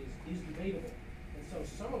think is debatable. And so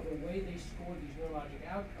some of the way they score these neurologic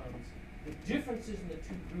outcomes, the differences in the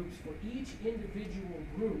 2 groups for each individual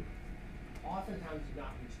group oftentimes do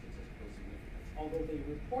not reach statistical significance, although they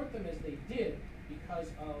report them as they did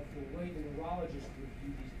because of the way the neurologists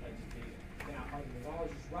review these kinds of data. Now, are the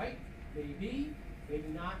neurologists right? Maybe, maybe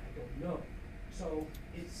not, I don't know. So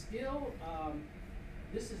it's still,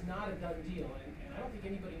 this is not a done deal, and I don't think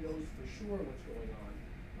anybody knows for sure what's going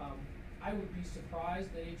on. I would be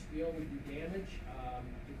surprised that HBO would do damage.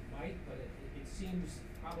 It might, but it seems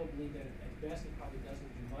probably that at best it probably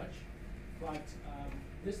doesn't do much. But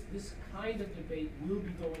this kind of debate will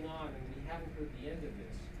be going on, and we haven't heard the end of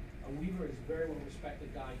this. Weaver is a very well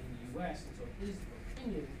respected guy in the US, and so his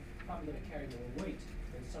opinion probably gonna carry more weight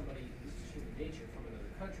than somebody, this is human nature, from another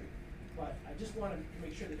country. But I just wanted to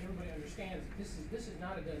make sure that everybody understands that this is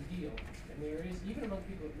not a done deal, and there is, even among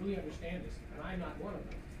people that really understand this, and I'm not one of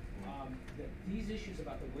them, that these issues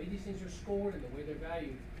about the way these things are scored and the way they're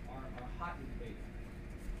valued are hotly debated.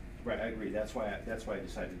 Right, I agree. That's why I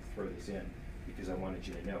decided to throw this in, because I wanted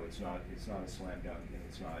you to know it's not a slam dunk, and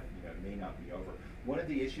it's not, you know, it may not be over. One of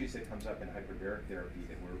the issues that comes up in hyperbaric therapy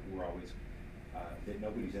that we're always that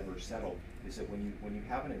nobody's ever settled is that when you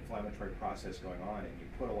have an inflammatory process going on and you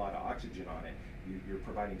put a lot of oxygen on it, you're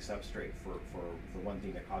providing substrate for the one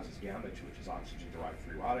thing that causes damage, which is oxygen-derived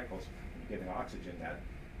free radicals. When you're giving oxygen, that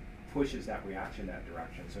pushes that reaction that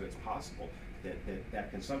direction. So it's possible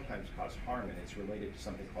that can sometimes cause harm, and it's related to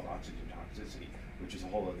something called oxygen toxicity, which is a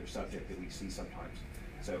whole other subject that we see sometimes.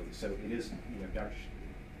 So it is, you know, Dr.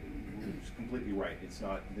 is completely right.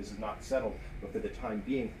 This is not settled, but for the time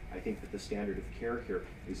being, I think that the standard of care here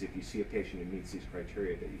is if you see a patient who meets these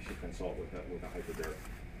criteria, that you should consult with a hyperbaric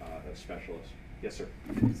specialist. Yes, sir.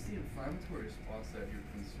 It's the inflammatory response that you're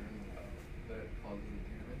concerned about that causes the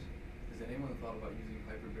damage. Has anyone thought about using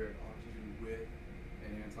hyperbaric oxygen with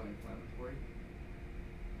an anti-inflammatory?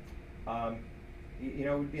 You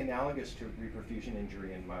know, it would be analogous to reperfusion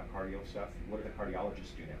injury and myocardial stuff. What do the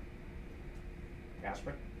cardiologists do now?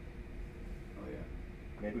 Aspirin? Oh yeah.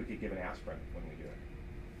 Maybe we could give an aspirin when we do it.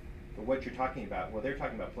 But what you're talking about, well, they're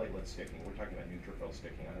talking about platelet sticking. We're talking about neutrophil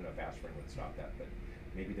sticking. I don't know if aspirin would stop that, but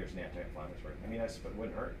maybe there's an anti-inflammatory. I mean, it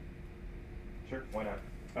wouldn't hurt. Sure, why not?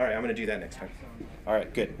 All right, I'm going to do that next time. All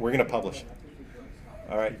right, good. We're going to publish.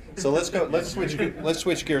 All right, so let's go. Let's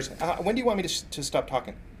switch gears. When do you want me to stop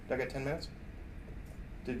talking? Do I got 10 minutes?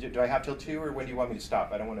 Do I have till 2, or when do you want me to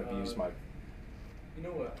stop? I don't want to abuse my. You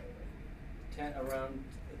know what? Around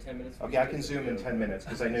 10 minutes. Okay, I can zoom in 10 minutes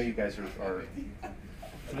because I know you guys are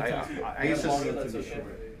I used to.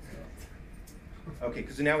 Okay,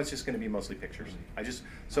 because now it's just going to be mostly pictures.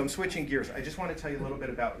 So I'm switching gears. I just want to tell you a little bit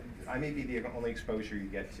about. I may be the only exposure you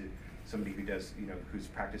get to somebody who does, you know, who's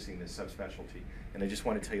practicing this subspecialty, and I just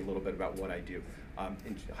want to tell you a little bit about what I do.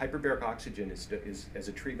 Hyperbaric oxygen is as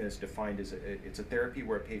a treatment is defined as it's a therapy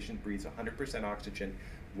where a patient breathes 100% oxygen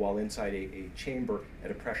while inside a chamber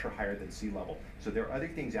at a pressure higher than sea level. So there are other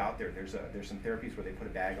things out there. There's some therapies where they put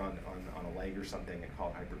a bag on a leg or something and call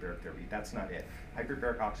it hyperbaric therapy. That's not it.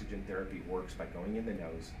 Hyperbaric oxygen therapy works by going in the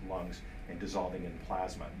nose, lungs, and dissolving in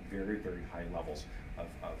plasma, very, very high levels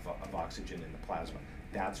of oxygen in the plasma.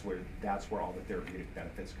 That's where all the therapeutic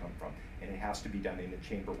benefits come from. And it has to be done in a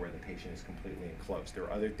chamber where the patient is completely enclosed. There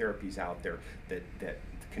are other therapies out there that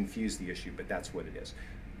confuse the issue, but that's what it is.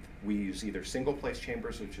 We use either single place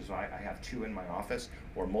chambers, which is why I have 2 in my office,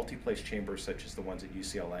 or multi-place chambers such as the ones at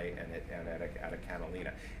UCLA and at a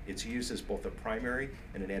Catalina. It's used as both a primary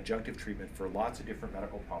and an adjunctive treatment for lots of different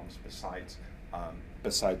medical problems besides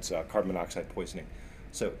carbon monoxide poisoning.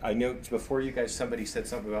 So I know before you guys, somebody said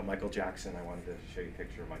something about Michael Jackson. I wanted to show you a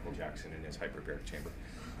picture of Michael Jackson in his hyperbaric chamber.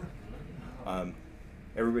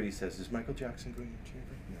 Everybody says, is Michael Jackson going in the chamber?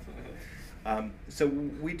 No. So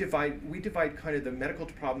we divide kind of the medical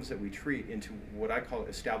problems that we treat into what I call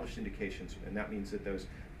established indications, and that means that there's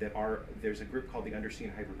a group called the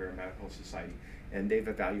Underseen Hyperbaric Medical Society, and they've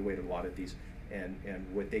evaluated a lot of these, and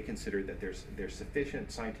what they consider that there's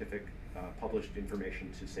sufficient scientific published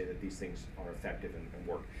information to say that these things are effective and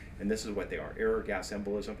work. And this is what they are: air or gas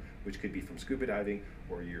embolism, which could be from scuba diving,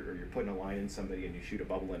 or you're putting a line in somebody and you shoot a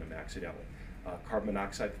bubble in them accidentally. Carbon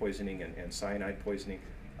monoxide poisoning and cyanide poisoning,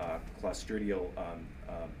 clostridial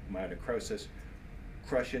myonecrosis,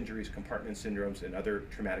 crush injuries, compartment syndromes, and other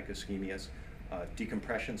traumatic ischemias,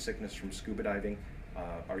 decompression sickness from scuba diving,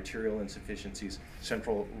 arterial insufficiencies,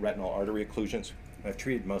 central retinal artery occlusions. I've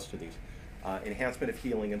treated most of these. Enhancement of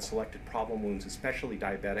healing in selected problem wounds, especially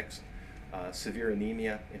diabetics, severe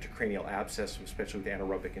anemia, intracranial abscess, especially with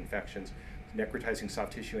anaerobic infections, necrotizing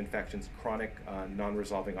soft tissue infections, chronic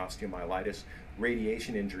non-resolving osteomyelitis.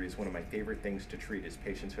 Radiation injury is one of my favorite things to treat, is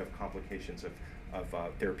patients who have complications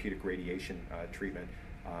of therapeutic radiation treatment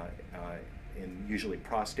in usually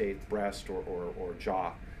prostate, breast, or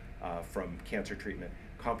jaw from cancer treatment.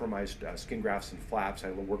 Compromised skin grafts and flaps.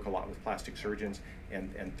 I work a lot with plastic surgeons,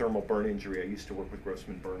 and thermal burn injury. I used to work with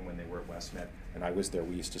Grossman Burn when they were at WestMed, and I was there.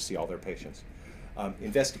 We used to see all their patients.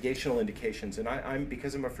 Investigational indications, and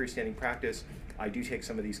because I'm a freestanding practice, I do take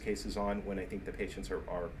some of these cases on when I think the patients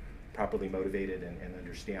are properly motivated and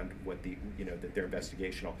understand what that they're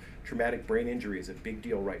investigational. Traumatic brain injury is a big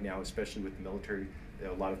deal right now, especially with the military.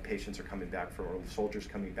 A lot of patients are coming back or soldiers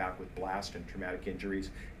coming back with blast and traumatic injuries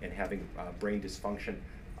and having brain dysfunction.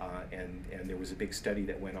 And there was a big study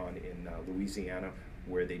that went on in Louisiana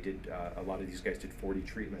where they did, a lot of these guys did 40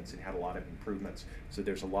 treatments and had a lot of improvements. So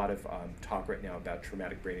there's a lot of talk right now about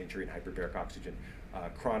traumatic brain injury and hyperbaric oxygen.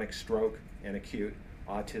 Chronic stroke and acute,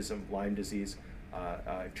 autism, Lyme disease.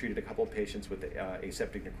 I've treated a couple of patients with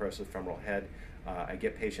aseptic necrosis femoral head. I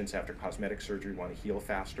get patients after cosmetic surgery want to heal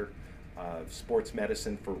faster. Sports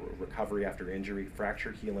medicine for recovery after injury,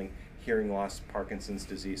 fracture healing, hearing loss, Parkinson's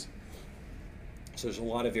disease. So there's a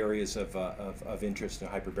lot of areas of interest in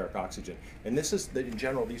hyperbaric oxygen, and this is in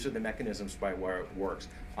general. These are the mechanisms by where it works.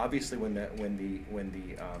 Obviously, when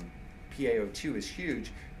the PaO2 is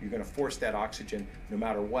huge, you're going to force that oxygen, no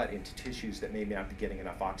matter what, into tissues that may not be getting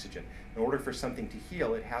enough oxygen. In order for something to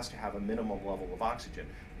heal, it has to have a minimum level of oxygen.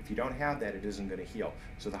 If you don't have that, it isn't going to heal.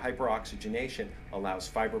 So the hyperoxygenation allows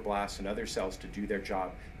fibroblasts and other cells to do their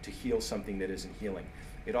job to heal something that isn't healing.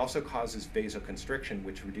 It also causes vasoconstriction,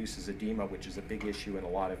 which reduces edema, which is a big issue in a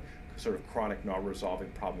lot of sort of chronic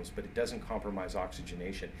non-resolving problems, but it doesn't compromise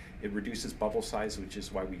oxygenation. It reduces bubble size, which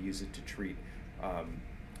is why we use it to treat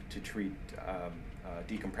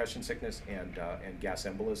decompression sickness and gas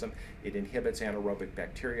embolism. It inhibits anaerobic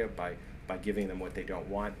bacteria by giving them what they don't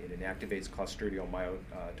want. It inactivates Clostridial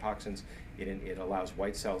myotoxins. It allows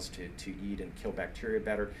white cells to eat and kill bacteria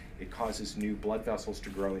better. It causes new blood vessels to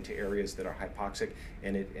grow into areas that are hypoxic,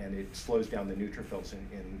 and it slows down the neutrophils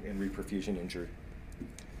in reperfusion injury.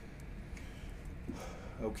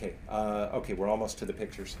 Okay, we're almost to the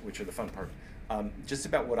pictures, which are the fun part. Just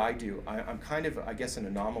about what I do, I'm kind of, I guess, an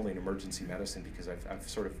anomaly in emergency medicine because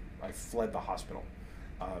I've fled the hospital.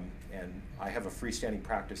 And I have a freestanding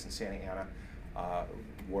practice in Santa Ana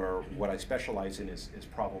where what I specialize in is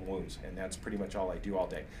problem wounds, and that's pretty much all I do all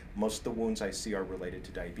day. Most of the wounds I see are related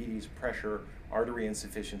to diabetes, pressure, artery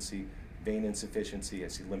insufficiency, vein insufficiency. I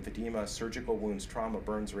see lymphedema, surgical wounds, trauma,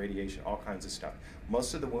 burns, radiation, all kinds of stuff.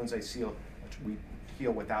 Most of the wounds I see, we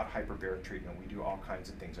heal without hyperbaric treatment. We do all kinds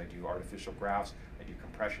of things. I do artificial grafts, I do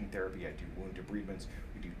compression therapy, I do wound debridements,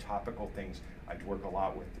 we do topical things. I work a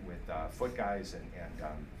lot with foot guys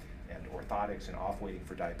and orthotics and off-weighting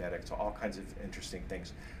for diabetics, so all kinds of interesting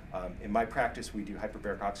things. In my practice, we do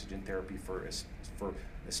hyperbaric oxygen therapy for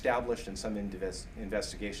established and some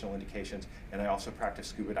investigational indications, and I also practice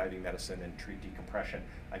scuba diving medicine and treat decompression.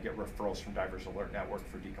 I get referrals from Divers Alert Network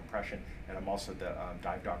for decompression, and I'm also the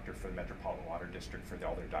dive doctor for the Metropolitan Water District for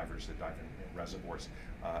all their divers that dive in reservoirs.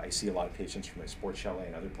 I see a lot of patients from my sports chalet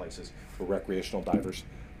and other places for recreational divers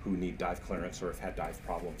who need dive clearance or have had dive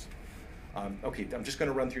problems. Okay, I'm just going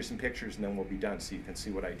to run through some pictures and then we'll be done so you can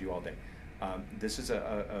see what I do all day. This is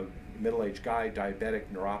a middle-aged guy, diabetic,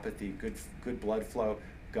 neuropathy, good blood flow,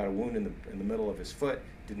 got a wound in the middle of his foot,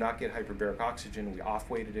 did not get hyperbaric oxygen. We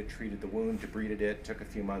off-weighted it, treated the wound, debrided it, took a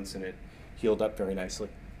few months, and it healed up very nicely.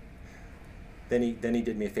 Then he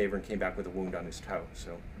did me a favor and came back with a wound on his toe.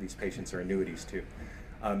 So these patients are annuities too.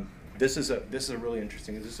 This is a really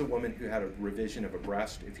interesting. This is a woman who had a revision of a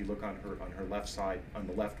breast. If you look on her left side, on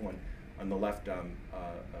the left one, on the left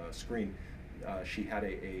screen, she had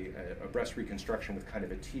a breast reconstruction with kind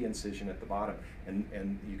of a T incision at the bottom,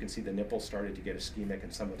 and you can see the nipple started to get ischemic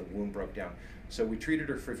and some of the wound broke down. So we treated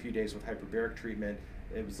her for a few days with hyperbaric treatment.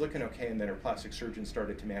 It was looking okay, and then her plastic surgeon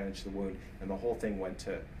started to manage the wound, and the whole thing went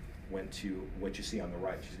to what you see on the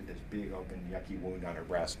right. She's got this big open yucky wound on her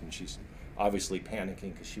breast, and she's obviously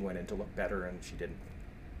panicking because she went in to look better and she didn't.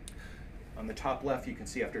 On the top left, you can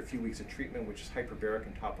see after a few weeks of treatment, which is hyperbaric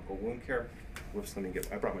and topical wound care. Whoops,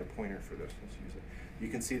 I brought my pointer for this. Let's use it. You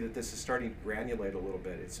can see that this is starting to granulate a little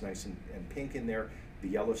bit. It's nice and pink in there. The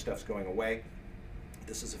yellow stuff's going away.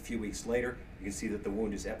 This is a few weeks later. You can see that the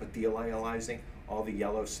wound is epithelializing. All the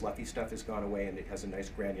yellow sloughy stuff has gone away and it has a nice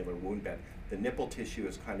granular wound bed. The nipple tissue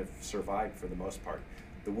has kind of survived for the most part.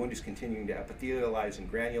 The wound is continuing to epithelialize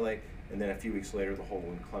and granulate, and then a few weeks later the whole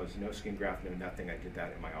wound closed. No skin graft, no nothing. I did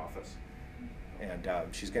that in my office. And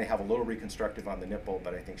she's going to have a little reconstructive on the nipple,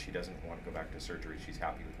 but I think she doesn't want to go back to surgery. She's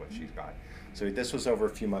happy with what she's got. So this was over a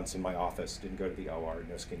few months in my office. Didn't go to the OR,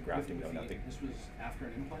 no skin grafting, no nothing. This was after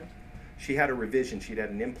an implant? She had a revision. She'd had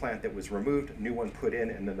an implant that was removed, new one put in,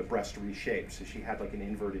 and then the breast reshaped. So she had like an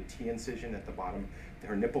inverted T incision at the bottom.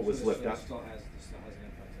 Her nipple was lifted up. This still has an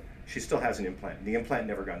implant in it. She still has an implant. The implant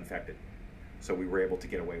never got infected. So we were able to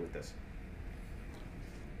get away with this.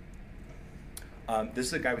 This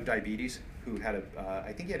is a guy with diabetes who had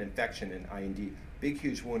I think he had infection in IND, big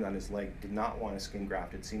huge wound on his leg, did not want a skin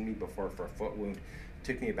graft, had seen me before for a foot wound. It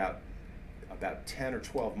took me about 10 or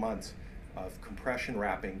 12 months compression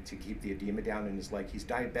wrapping to keep the edema down in his leg. He's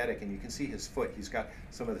diabetic, and you can see his foot. He's got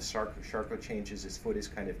some of the Charcot changes. His foot is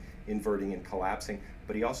kind of inverting and collapsing,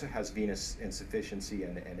 but he also has venous insufficiency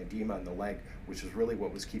and edema in the leg, which is really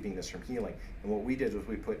what was keeping this from healing. And what we did was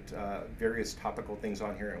we put various topical things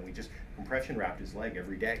on here, and we just compression wrapped his leg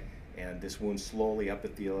every day. And this wound slowly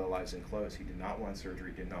epithelialized and closed. He did not want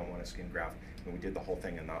surgery, did not want a skin graft, and we did the whole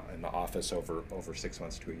thing in the office over 6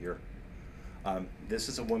 months to a year. This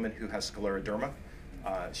is a woman who has scleroderma.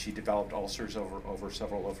 She developed ulcers over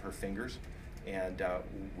several of her fingers, and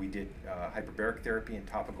we did hyperbaric therapy and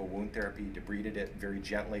topical wound therapy, debrided it very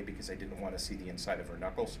gently because I didn't want to see the inside of her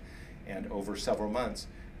knuckles. And over several months,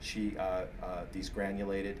 these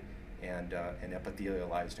granulated and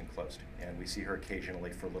epithelialized and closed. And we see her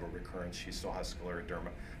occasionally for little recurrence. She still has scleroderma.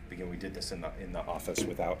 Again, we did this in the office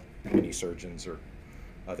without any surgeons or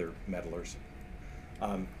other meddlers.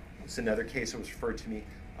 It's another case that was referred to me,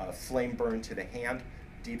 flame burn to the hand,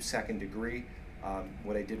 deep second degree.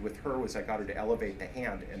 What I did with her was I got her to elevate the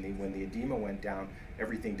hand, and when the edema went down,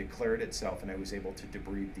 everything declared itself, and I was able to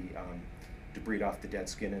debride off the dead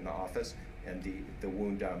skin in the office, and the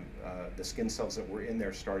wound, the skin cells that were in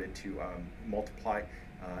there started to multiply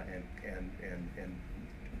and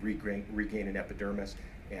regain an epidermis,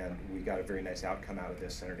 and we got a very nice outcome out of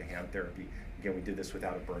this center to hand therapy. Again, we did this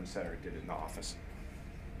without a burn center, did it in the office.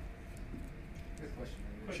 Good question.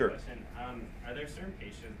 Quick Sure. question. Are there certain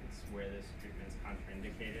patients where this treatment is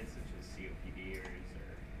contraindicated, such as COPDers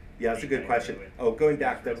or? Yeah, that's a good anybody question. with Oh, going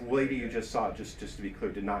back, the respiratory lady you failure? just saw, just to be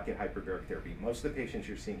clear, did not get hyperbaric therapy. Most of the patients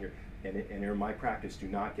you're seeing here, and in my practice, do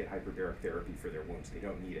not get hyperbaric therapy for their wounds. They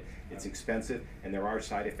don't need it. It's expensive, and there are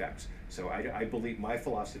side effects. So I believe, my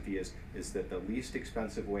philosophy is that the least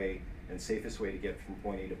expensive way and safest way to get from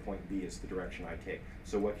point A to point B is the direction I take.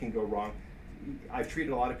 So what can go wrong? I've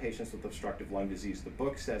treated a lot of patients with obstructive lung disease. The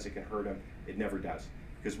book says it can hurt them. It never does,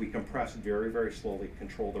 because we compress very, very slowly,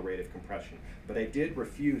 control the rate of compression. But I did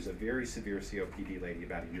refuse a very severe COPD lady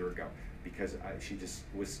about a year ago because she just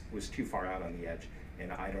was too far out on the edge,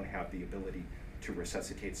 and I don't have the ability to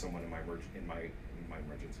resuscitate someone in my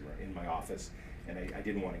emergency room, in my office, and I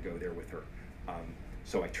didn't want to go there with her.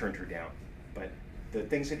 So I turned her down. But the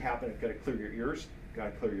things that happen, you've got to clear your ears, got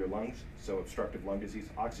to clear your lungs. So obstructive lung disease,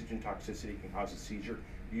 oxygen toxicity can cause a seizure.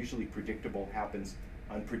 Usually predictable, happens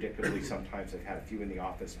unpredictably sometimes. I've had a few in the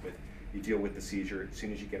office, but you deal with the seizure. As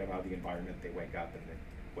soon as you get them out of the environment, they wake up, and then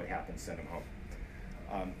what happens, send them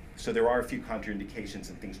home. So there are a few contraindications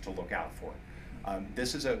and things to look out for.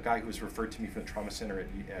 This is a guy who was referred to me from the trauma center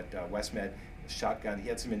at Westmed, shotgun. He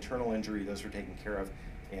had some internal injury, those were taken care of,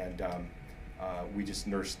 and we just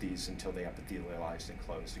nursed these until they epithelialized and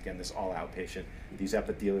closed. Again, this all outpatient. These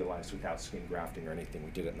epithelialized without skin grafting or anything.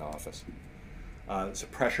 We did it in the office. It's a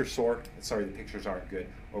pressure sore. Sorry, the pictures aren't good.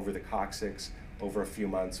 Over the coccyx, over a few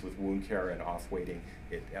months with wound care and off waiting,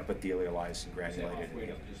 it epithelialized and granulated. Off and waiting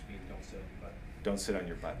healed. just mean don't sit on your butt. Don't sit on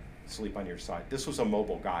your butt. Sleep on your side. This was a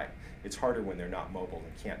mobile guy. It's harder when they're not mobile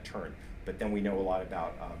and can't turn. But then we know a lot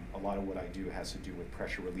about, a lot of what I do has to do with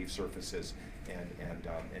pressure relief surfaces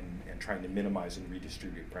and trying to minimize and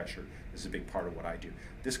redistribute pressure is a big part of what I do.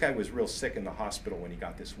 This guy was real sick in the hospital when he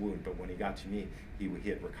got this wound, but when he got to me, he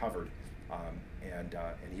had recovered, and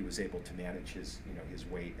he was able to manage his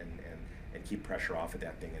weight and keep pressure off of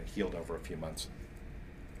that thing, and it healed over a few months.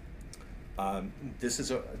 This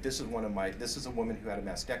is a woman who had a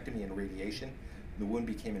mastectomy and radiation. The wound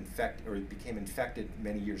became infected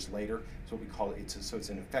many years later. So what we call it, it's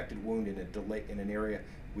an infected wound in an area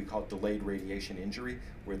we call it delayed radiation injury,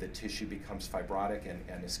 where the tissue becomes fibrotic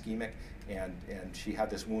and ischemic, and she had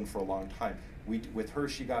this wound for a long time. With her,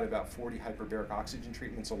 she got about 40 hyperbaric oxygen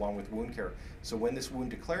treatments along with wound care. So when this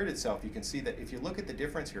wound declared itself, you can see that if you look at the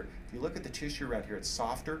difference here, if you look at the tissue around here, it's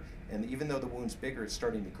softer, and even though the wound's bigger, it's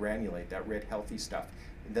starting to granulate, that red healthy stuff.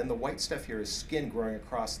 And then the white stuff here is skin growing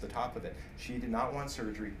across the top of it. She did not want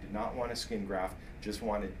surgery, did not want a skin graft, just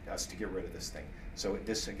wanted us to get rid of this thing. So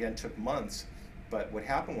this, again, took months. But what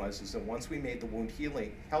happened was that once we made the wound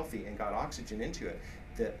healthy and got oxygen into it,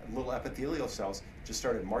 the little epithelial cells just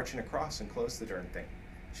started marching across and closed the darn thing.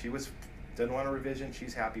 She didn't want a revision.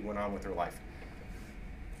 She's happy, went on with her life.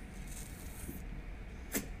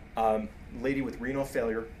 Lady with renal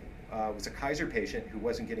failure was a Kaiser patient who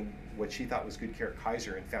wasn't getting what she thought was good care at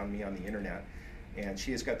Kaiser and found me on the internet. And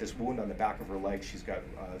she has got this wound on the back of her leg. She's got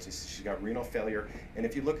renal failure. And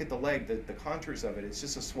if you look at the leg, the contours of it, it's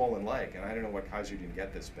just a swollen leg. And I don't know what Kaiser didn't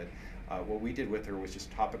get this, but what we did with her was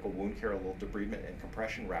just topical wound care, a little debridement and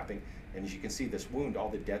compression wrapping. And as you can see, this wound, all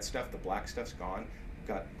the dead stuff, the black stuff's gone. We've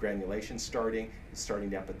got granulation starting. It's starting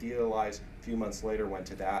to epithelialize. A few months later, went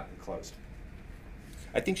to that and closed.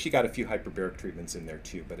 I think she got a few hyperbaric treatments in there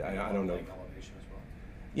too, but I don't know. Leg elevation as well.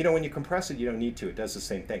 You know, when you compress it, you don't need to. It does the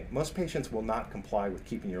same thing. Most patients will not comply with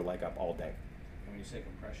keeping your leg up all day. And when you say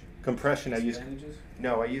compression, you Compression, I use bandages?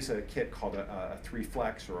 no. I use a kit called a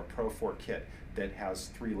 3-Flex or a Pro4 kit that has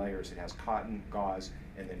 3 layers. It has cotton, gauze,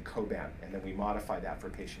 and then Coban, and then we modify that for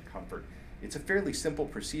patient comfort. It's a fairly simple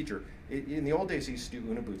procedure. In the old days, I used to do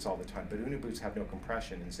Una boots all the time, but Una boots have no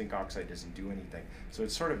compression, and zinc oxide doesn't do anything. So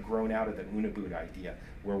it's sort of grown out of the Una boot idea,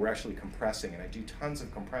 where we're actually compressing, and I do tons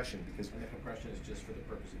of compression because. And the compression is just for the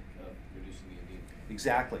purpose of reducing the edema.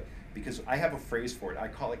 Exactly, because I have a phrase for it. I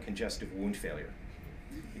call it congestive wound failure.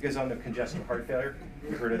 You guys all know congestive heart failure?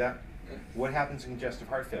 You heard of that? What happens in congestive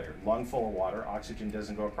heart failure? Lung full of water, oxygen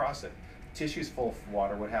doesn't go across it. Tissue's full of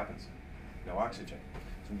water, what happens? No oxygen.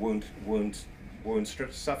 Wound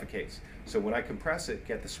suffocates. So when I compress it,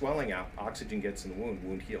 get the swelling out, oxygen gets in the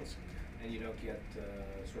wound heals. And you don't get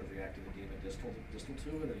sort of reactive edema distal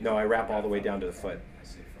to it? Or No, I wrap all the way down to the foot. I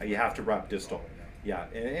see. You have to wrap distal. All the way down.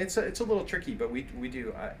 Yeah, and it's a little tricky, but we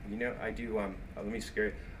do. You know, I do. Let me scare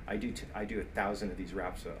you. I do 1,000 of these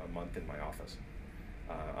wraps a month in my office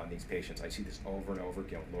on these patients. I see this over and over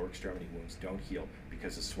again. Lower extremity wounds don't heal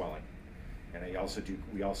because of swelling. And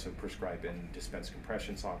we also prescribe and dispense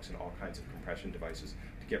compression socks and all kinds of compression devices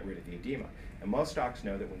to get rid of the edema. And most docs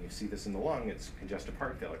know that when you see this in the lung, it's congestive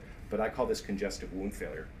heart failure. But I call this congestive wound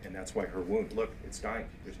failure, and that's why her wound, look, it's dying.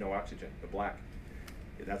 There's no oxygen, the black.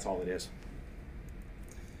 That's all it is.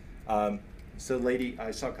 So the lady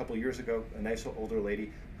I saw a couple of years ago, a nice older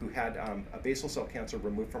lady who had a basal cell cancer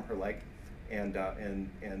removed from her leg,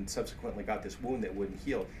 and subsequently got this wound that wouldn't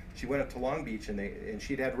heal. She went up to Long Beach and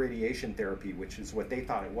she'd had radiation therapy, which is what they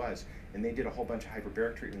thought it was, and they did a whole bunch of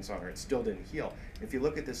hyperbaric treatments on her. It still didn't heal. If you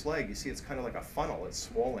look at this leg, you see it's kind of like a funnel. It's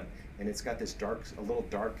swollen, and it's got this a little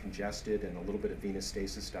dark congested and a little bit of venous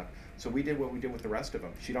stasis stuff. So we did what we did with the rest of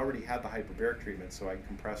them. She'd already had the hyperbaric treatment, so I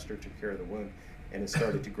compressed her, took care of the wound, and it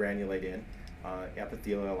started to granulate in,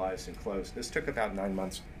 epithelialized and closed. This took about 9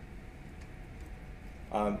 months.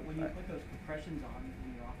 When you put those compressions on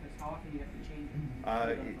in your office, how often do you have to change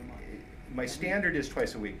them? My standard is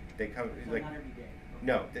twice a week. They come So like not every day? Okay.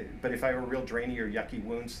 no, but if I have real drainy or yucky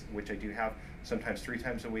wounds, which I do have, sometimes 3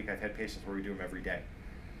 times a week. I've had patients where we do them every day.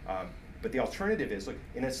 But the alternative is, look,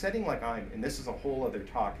 in a setting like and this is a whole other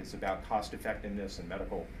talk, it's about cost effectiveness and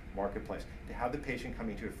medical marketplace. To have the patient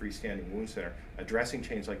coming to a freestanding wound center, a dressing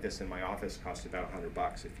change like this in my office costs about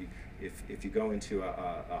 $100. If you go into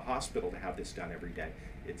a hospital to have this done every day,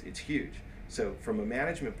 it's huge. So from a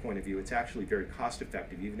management point of view, it's actually very cost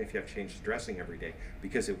effective, even if you have to change the dressing every day,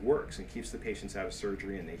 because it works and keeps the patients out of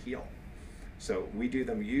surgery and they heal. So we do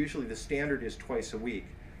them, usually the standard is twice a week.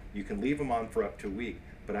 You can leave them on for up to a week,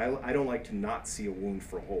 but I don't like to not see a wound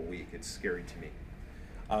for a whole week. It's scary to me.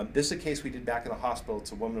 This is a case we did back in the hospital.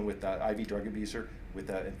 It's a woman with IV drug abuser with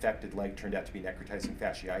an infected leg, turned out to be necrotizing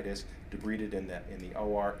fasciitis, debrided in the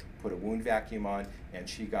OR, put a wound vacuum on, and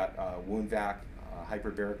she got wound vac,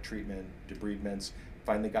 hyperbaric treatment, debridements,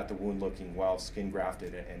 finally got the wound looking well, skin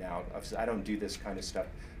grafted and out. I don't do this kind of stuff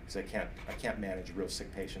because I can't manage real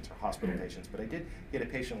sick patients or hospital patients, but I did get a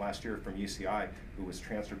patient last year from UCI who was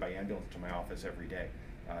transferred by ambulance to my office every day.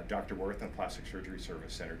 Dr. Worth and Plastic Surgery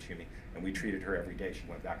Service sent her to me, and we treated her every day. She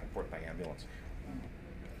went back and forth by ambulance.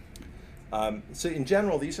 So in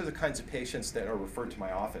general, these are the kinds of patients that are referred to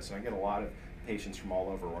my office, and I get a lot of patients from all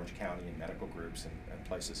over Orange County and medical groups and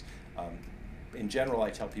places. In general, I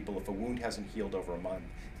tell people if a wound hasn't healed over a month,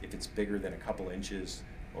 if it's bigger than a couple inches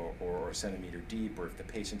or a centimeter deep, or if the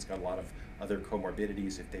patient's got a lot of other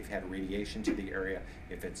comorbidities, if they've had radiation to the area,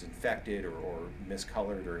 if it's infected or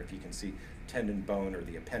miscolored, or if you can see tendon bone or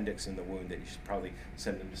the appendix in the wound, that you should probably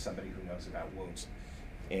send them to somebody who knows about wounds.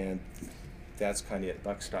 And that's kind of it.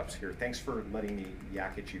 Buck stops here. Thanks for letting me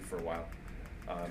yak at you for a while.